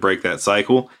to break that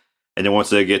cycle. And then once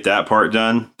they get that part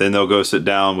done, then they'll go sit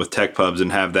down with tech pubs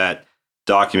and have that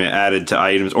document added to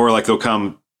items. Or like they'll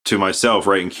come to myself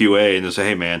right in QA and they'll say,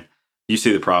 hey, man, you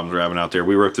see the problems we're having out there.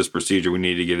 We wrote this procedure. We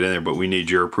need to get it in there, but we need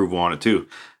your approval on it too.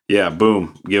 Yeah,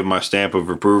 boom, give them my stamp of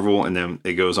approval, and then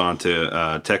it goes on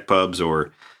to tech pubs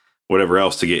or whatever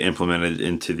else to get implemented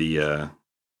into the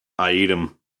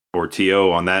IEDM or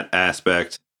TO on that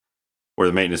aspect, or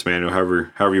the maintenance manual,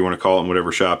 however you want to call it, in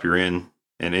whatever shop you're in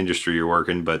and industry you're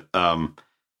working. But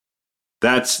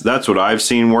that's what I've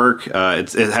seen work.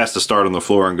 It has to start on the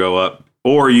floor and go up,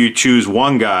 or you choose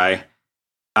one guy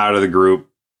out of the group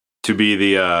to be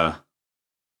the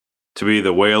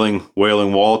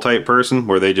wailing wall type person,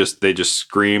 where they just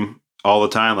scream all the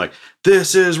time, like,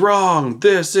 this is wrong,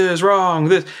 this,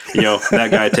 that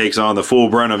guy takes on the full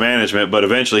brunt of management, but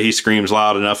eventually he screams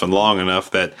loud enough and long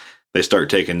enough that they start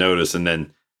taking notice, and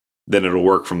then it'll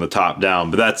work from the top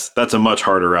down. But that's a much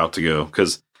harder route to go,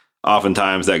 because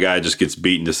oftentimes that guy just gets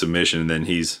beaten to submission, and then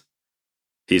he's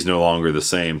no longer the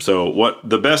same. So what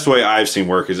the best way I've seen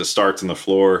work is it starts on the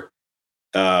floor,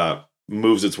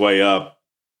 moves its way up,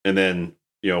 and then,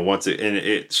 once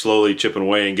it slowly chipping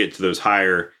away and get to those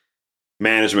higher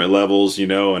management levels,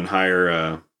 and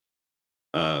higher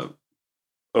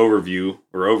overview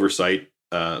or oversight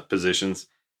positions.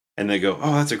 And they go,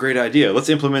 oh, that's a great idea. Let's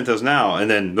implement those now. And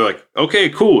then they're like, okay,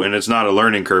 cool. And it's not a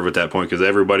learning curve at that point, because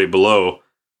everybody below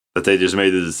that they just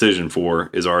made the decision for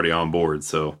is already on board.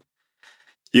 So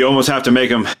you almost have to make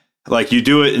them, like, you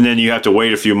do it and then you have to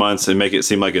wait a few months and make it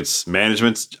seem like it's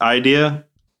management's idea.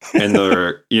 And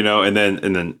they're, and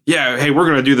then, yeah, hey, we're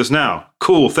going to do this now.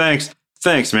 Cool. Thanks,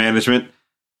 management.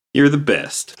 You're the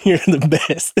best. You're the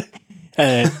best.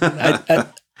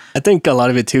 I think a lot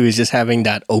of it too is just having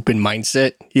that open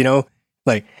mindset,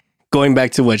 like going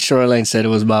back to what Shoreline said, it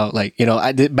was about like,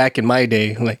 I did back in my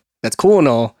day, like that's cool and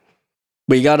all,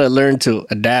 but you got to learn to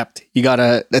adapt.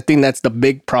 I think that's the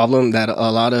big problem that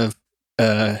a lot of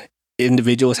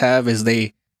individuals have is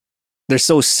they're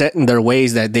so set in their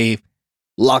ways that they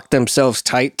lock themselves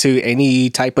tight to any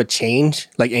type of change.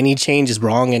 Like any change is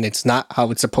wrong and it's not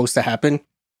how it's supposed to happen.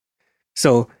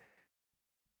 So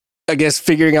I guess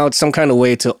figuring out some kind of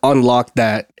way to unlock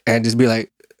that and just be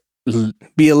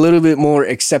a little bit more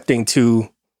accepting to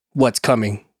what's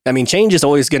coming. I mean, change is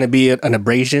always going to be an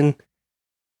abrasion,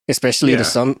 especially to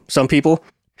some people.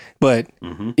 But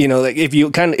like if you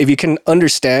can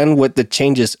understand what the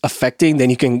change is affecting, then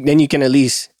you can at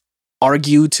least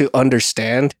argue to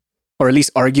understand, or at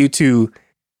least argue to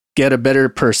get a better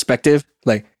perspective.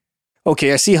 Like,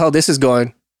 okay, I see how this is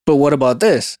going, but what about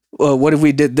this? Well, what if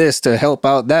we did this to help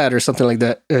out that or something like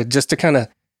that? Just to kind of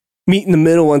meet in the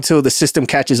middle until the system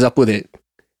catches up with it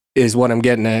is what I'm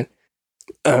getting at.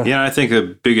 I think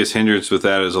the biggest hindrance with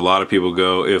that is a lot of people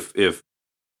go, if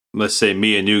let's say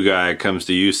me, a new guy, comes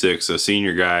to U6, a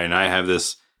senior guy, and I have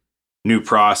this new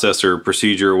process or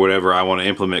procedure or whatever I want to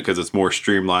implement because it's more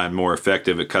streamlined, more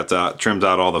effective. It trims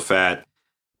out all the fat,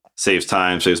 saves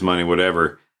time, saves money,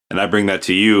 whatever. And I bring that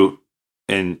to you.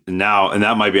 And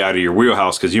that might be out of your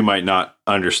wheelhouse because you might not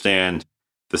understand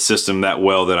the system that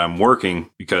well that I'm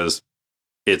working because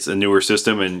it's a newer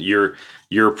system and your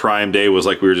prime day was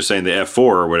like we were just saying the F4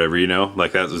 or whatever,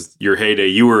 like that was your heyday.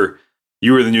 You were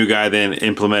the new guy then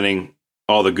implementing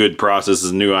all the good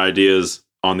processes, new ideas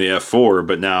on the F4,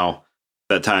 but now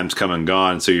that time's come and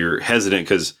gone. So you're hesitant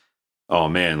because, oh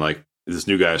man, like this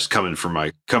new guy's coming for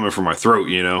my throat,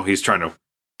 he's trying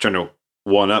to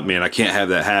one up me and I can't have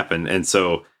that happen. And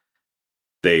so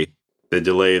they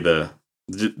delay the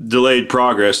delayed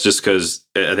progress just because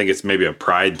I think it's maybe a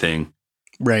pride thing.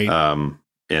 Right.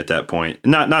 At that point,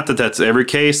 not that that's every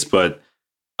case, but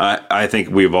I think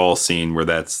we've all seen where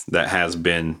that has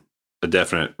been a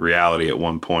definite reality at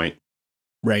one point.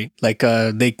 Right. Like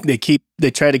they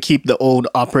try to keep the old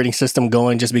operating system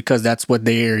going just because that's what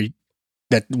they're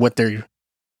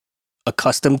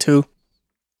accustomed to.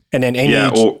 And then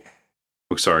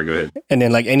sorry, go ahead. And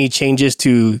then like any changes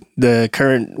to the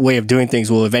current way of doing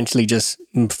things will eventually just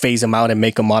phase them out and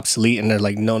make them obsolete. And they're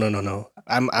like, no.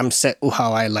 I'm set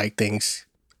how I like things.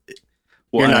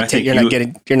 Well, you're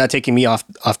not taking me off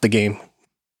the game.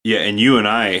 Yeah, and you and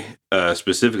I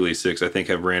specifically, Six, I think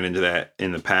have ran into that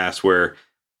in the past where,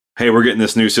 hey, we're getting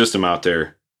this new system out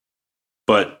there,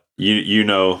 but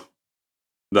the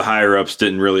higher ups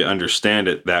didn't really understand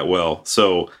it that well.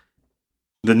 So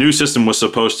the new system was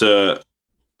supposed to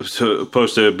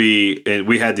be, and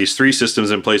we had these 3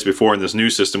 systems in place before, and this new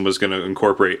system was going to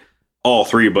incorporate all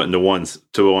 3 but into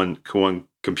one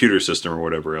computer system or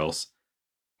whatever else.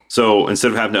 So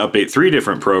instead of having to update 3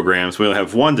 different programs, we only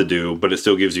have 1 to do, but it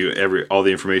still gives you all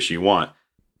the information you want.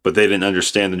 But they didn't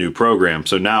understand the new program.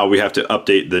 So now we have to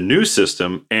update the new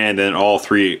system and then all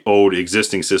 3 old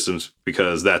existing systems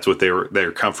because that's what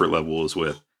their comfort level is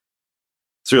with.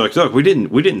 So you're like, look, we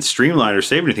didn't streamline or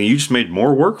save anything. You just made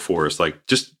more work for us. Like,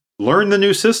 just learn the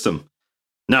new system.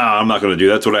 No, I'm not going to do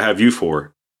that. That's what I have you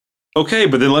for. Okay,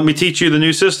 but then let me teach you the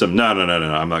new system. No.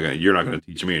 I'm not going to. You're not going to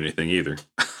teach me anything either.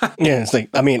 Yeah, it's like,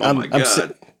 I mean, I'm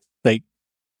like,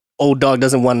 old dog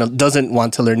doesn't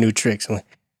want to learn new tricks. I'm like,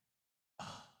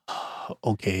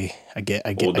 okay, I get.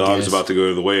 Old dog's about to go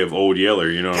to the way of old Yeller.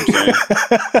 You know what I'm saying?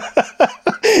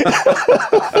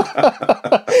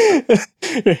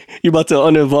 You're about to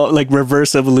unevolve, like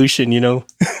reverse evolution. About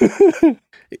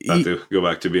to go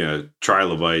back to being a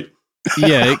trilobite.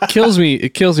 Yeah, it kills me.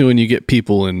 It kills me when you get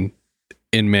people in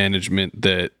management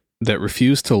that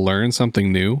refuse to learn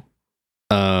something new.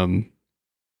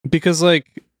 Because like,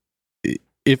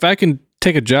 if I can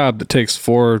take a job that takes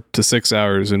 4 to 6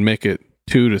 hours and make it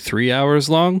 2 to 3 hours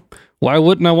long, why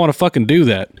wouldn't I want to fucking do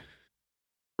that?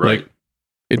 Right. Like,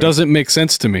 it doesn't make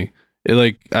sense to me.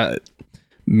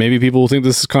 Maybe people will think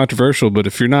this is controversial, but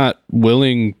if you're not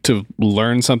willing to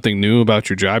learn something new about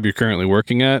your job you're currently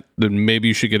working at, then maybe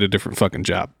you should get a different fucking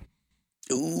job.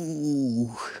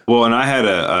 Ooh. Well, and I had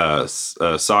a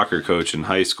soccer coach in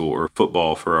high school, or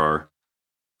football for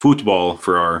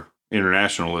our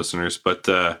international listeners,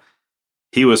 but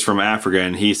he was from Africa,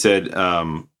 and he said,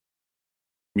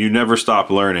 you never stop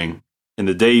learning, and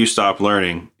the day you stop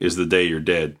learning is the day you're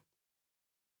dead.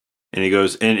 And he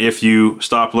goes, and if you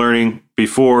stop learning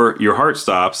before your heart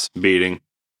stops beating,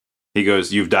 he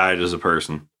goes, you've died as a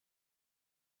person.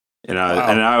 And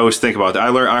I always think about that.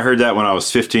 I heard that when I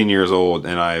was 15 years old,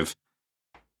 and I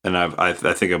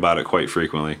think about it quite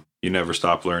frequently. You never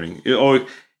stop learning. And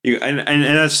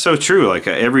that's so true. Like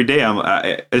every day,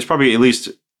 it's probably at least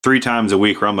 3 times a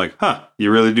week where I'm like, huh,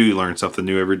 you really do learn something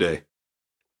new every day.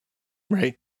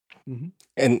 Right. Mm-hmm.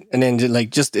 And then like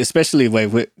just especially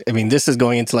I mean, this is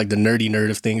going into like the nerdy nerd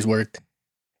of things where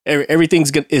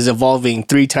everything's is evolving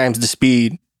 3 times the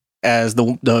speed as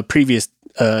the previous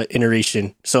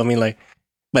iteration. So I mean, like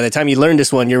by the time you learn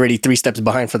this one, you're already 3 steps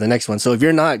behind for the next one. So if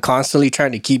you're not constantly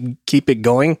trying to keep it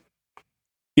going,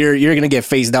 you're gonna get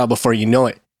phased out before you know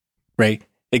it, right?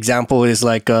 Example is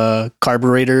like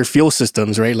carburetor fuel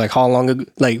systems, right? Like how long ago,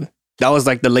 like that was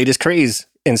like the latest craze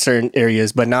in certain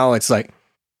areas, but now it's like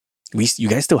you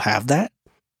guys still have that?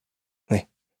 Like,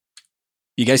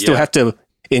 you guys still have to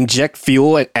inject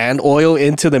fuel and oil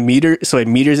into the meter so it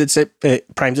meters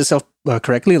it primes itself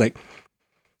correctly? Like,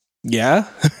 yeah.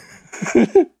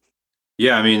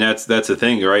 Yeah, I mean that's the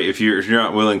thing, right? If you're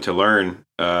not willing to learn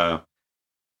and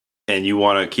you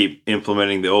want to keep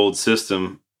implementing the old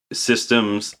systems,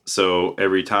 so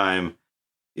every time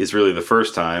is really the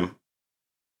first time,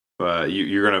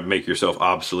 you're gonna make yourself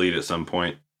obsolete at some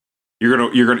point. You're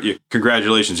gonna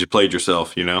congratulations, you played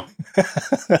yourself, you know.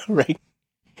 Right.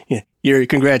 Yeah.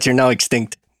 Congrats, you're now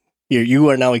extinct. You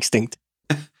are now extinct.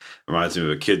 Reminds me of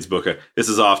a kid's book. This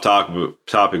is off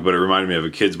topic, but it reminded me of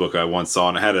a kid's book I once saw,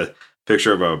 and it had a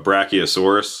picture of a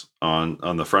Brachiosaurus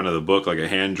on the front of the book, like a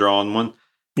hand drawn one.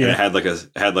 Yeah. And it had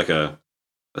like a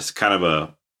kind of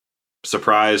a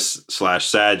surprise /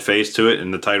 sad face to it,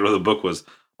 and the title of the book was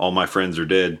 "All My Friends Are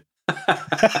Dead."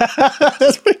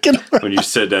 That's freaking hard. When you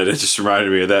said that, it just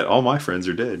reminded me of that. All my friends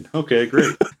are dead. Okay,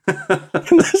 great.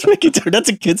 That's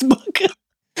a kid's book.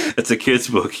 It's a kid's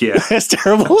book, yeah. That's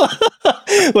terrible.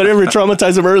 Whatever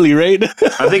traumatized them early, right?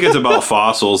 I think it's about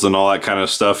fossils and all that kind of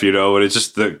stuff, you know. But it's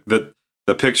just the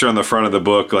picture on the front of the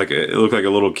book, like it looked like a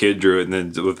little kid drew it, and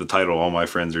then with the title "All My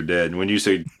Friends Are Dead." And when you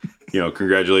say, you know,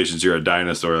 congratulations, you're a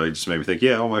dinosaur, like just made me think,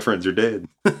 yeah, all my friends are dead.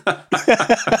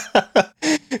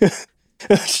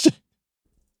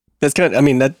 That's kind of, I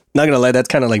mean, that, not gonna lie, that's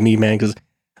kind of like me, man, because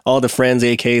all the friends,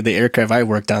 aka the aircraft I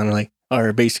worked on, like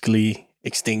are basically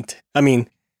extinct. I mean,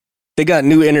 they got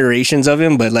new iterations of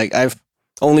him, but like I've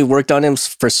only worked on him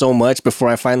for so much before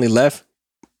I finally left.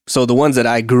 So the ones that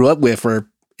I grew up with were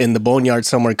in the boneyard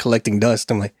somewhere collecting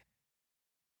dust. I'm like,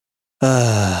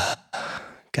 God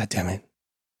damn it.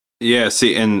 Yeah,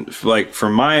 see, and like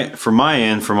from my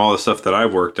end, from all the stuff that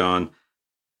I've worked on,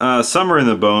 some are in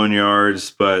the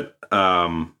boneyards, but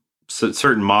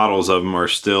certain models of them are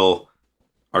still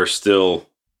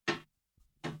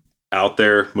out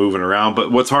there moving around.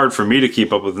 But what's hard for me to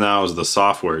keep up with now is the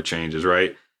software changes,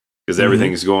 right? Because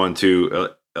everything's going to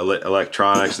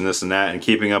electronics and this and that, and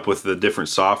keeping up with the different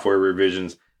software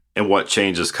revisions and what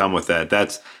changes come with that.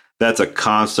 That's a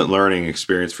constant learning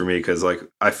experience for me, because like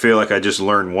I feel like I just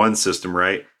learned one system,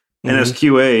 right? And as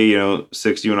QA, you know,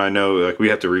 Six, you and I know, like we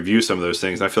have to review some of those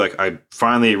things. And I feel like I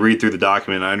finally read through the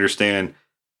document and I understand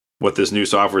what this new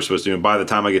software is supposed to do. And by the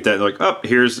time I get that, they're like, oh,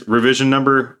 here's revision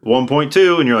number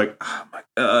 1.2. And you're like, oh my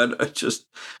God,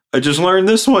 I just learned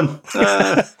this one.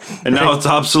 And now it's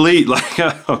obsolete. Like,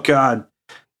 oh God.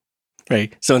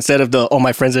 Right. So instead of the, all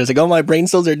my friends are, it's like, oh, my brain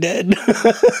cells are dead.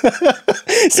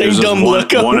 Same dumb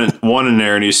look. One in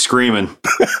there and he's screaming.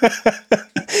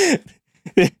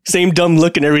 Same dumb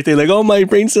look and everything. Like, oh, my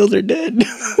brain cells are dead.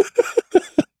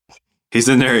 He's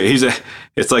in there.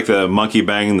 It's like the monkey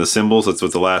banging the cymbals. That's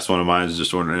what the last one of mine is,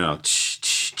 just wondering,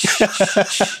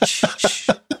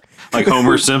 like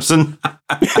Homer Simpson.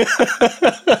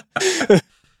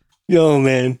 Yo,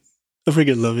 man. I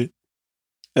freaking love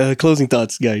it. Closing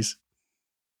thoughts, guys.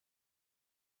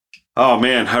 Oh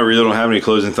man, I really don't have any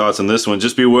closing thoughts on this one.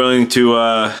 Just be willing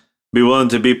to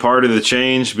be part of the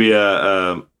change, be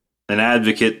an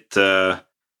advocate, and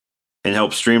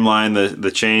help streamline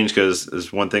the change, because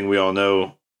there's one thing we all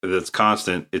know that's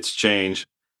constant. It's change.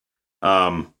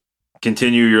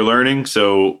 Continue your learning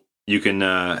so you can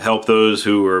help those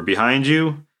who are behind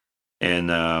you, and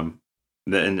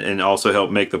also help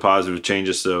make the positive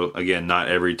changes. So again, not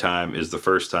every time is the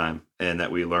first time, and that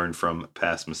we learn from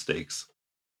past mistakes.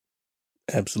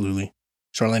 Absolutely.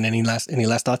 Shoreline, any last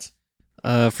thoughts?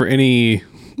 For any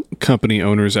company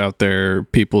owners out there,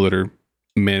 people that are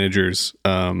managers,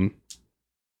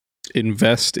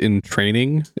 invest in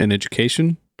training and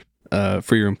education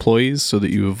for your employees so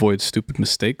that you avoid stupid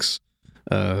mistakes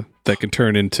that can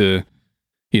turn into,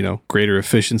 you know, greater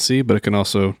efficiency, but it can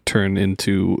also turn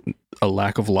into a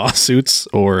lack of lawsuits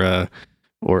or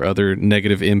other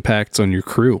negative impacts on your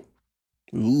crew.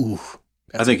 Ooh.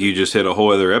 I think you just hit a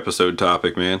whole other episode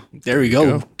topic, man. There we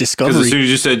go. Discovery. Because as soon as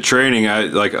you said training, I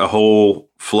like a whole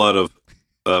flood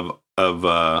of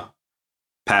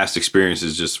past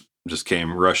experiences just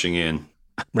came rushing in.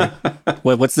 Right.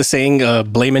 What's the saying?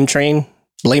 Blame and train.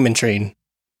 Blame and train.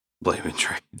 Blame and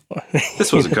train.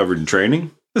 This wasn't covered in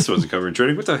training. This wasn't covered in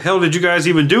training. What the hell did you guys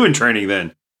even do in training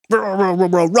then? Rubble.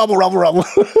 Well,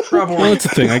 that's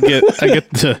the thing. I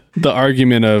get the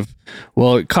argument of,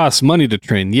 well, it costs money to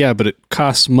train. Yeah, but it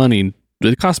costs money.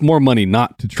 It costs more money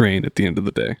not to train at the end of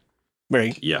the day.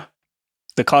 Right. Yeah.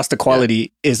 The cost of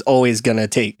quality is always gonna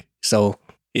take. So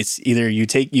it's either you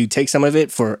take some of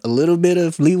it for a little bit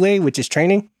of leeway, which is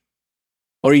training,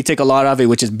 or you take a lot of it,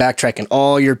 which is backtracking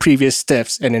all your previous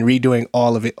steps and then redoing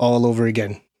all of it all over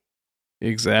again.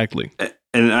 Exactly.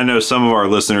 And I know some of our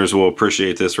listeners will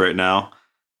appreciate this right now,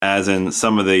 as in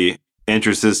some of the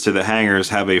entrances to the hangars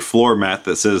have a floor mat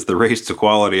that says the race to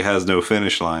quality has no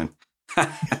finish line.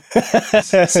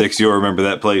 Six, you'll remember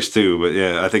that place too. But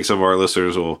yeah, I think some of our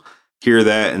listeners will hear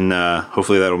that, and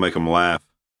hopefully that'll make them laugh.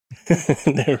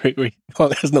 Oh,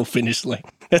 there's no finish line.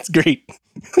 That's great.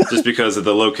 Just because of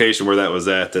the location where that was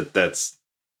at, that's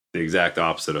the exact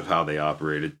opposite of how they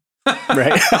operated.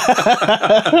 Right.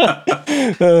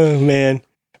 Oh man,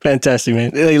 fantastic,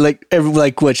 man.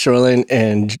 Like what Shoreline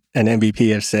and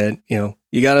MVP have said,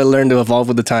 you got to learn to evolve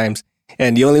with the times,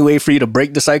 and the only way for you to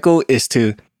break the cycle is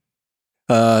to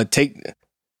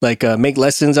make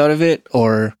lessons out of it,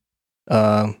 or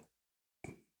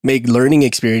make learning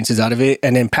experiences out of it,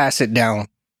 and then pass it down.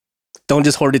 Don't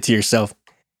just hoard it to yourself,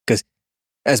 because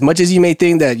as much as you may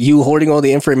think that you hoarding all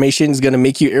the information is going to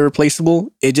make you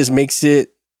irreplaceable, it just makes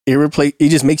it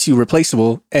makes you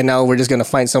replaceable, and now we're just going to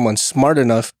find someone smart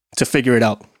enough to figure it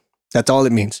out. That's all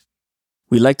it means.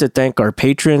 We'd like to thank our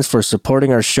patrons for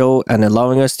supporting our show and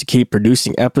allowing us to keep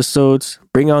producing episodes,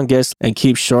 bring on guests, and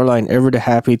keep Shoreline ever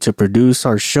happy to produce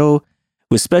our show,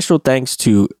 with special thanks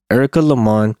to Erica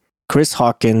Lamont, Chris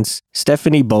Hawkins,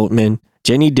 Stephanie Boatman,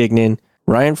 Jenny Dignan,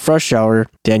 Ryan Frushauer,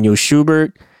 Daniel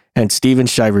Schubert, and Steven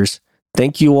Shivers.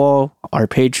 Thank you all, our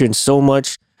patrons, so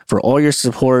much for all your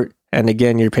support and,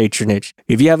 again, your patronage.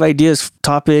 If you have ideas,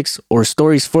 topics, or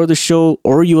stories for the show,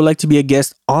 or you would like to be a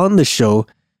guest on the show,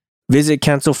 visit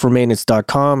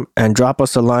cancelformaintenance.com and drop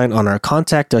us a line on our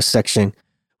Contact Us section.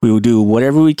 We will do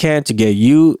whatever we can to get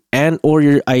you and or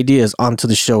your ideas onto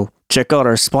the show. Check out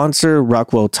our sponsor,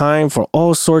 Rockwell Time, for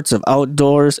all sorts of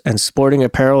outdoors and sporting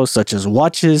apparel such as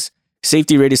watches,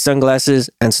 safety-rated sunglasses,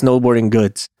 and snowboarding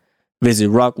goods. Visit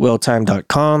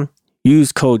rockwelltime.com,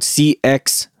 use code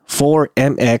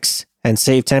CX4MX, and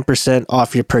save 10%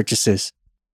 off your purchases.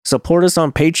 Support us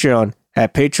on Patreon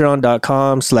at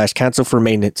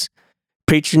patreon.com/cancelformaintenance.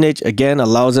 Patronage, again,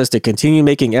 allows us to continue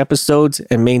making episodes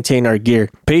and maintain our gear.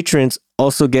 Patrons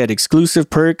also get exclusive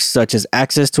perks such as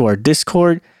access to our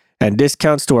Discord and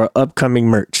discounts to our upcoming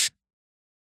merch.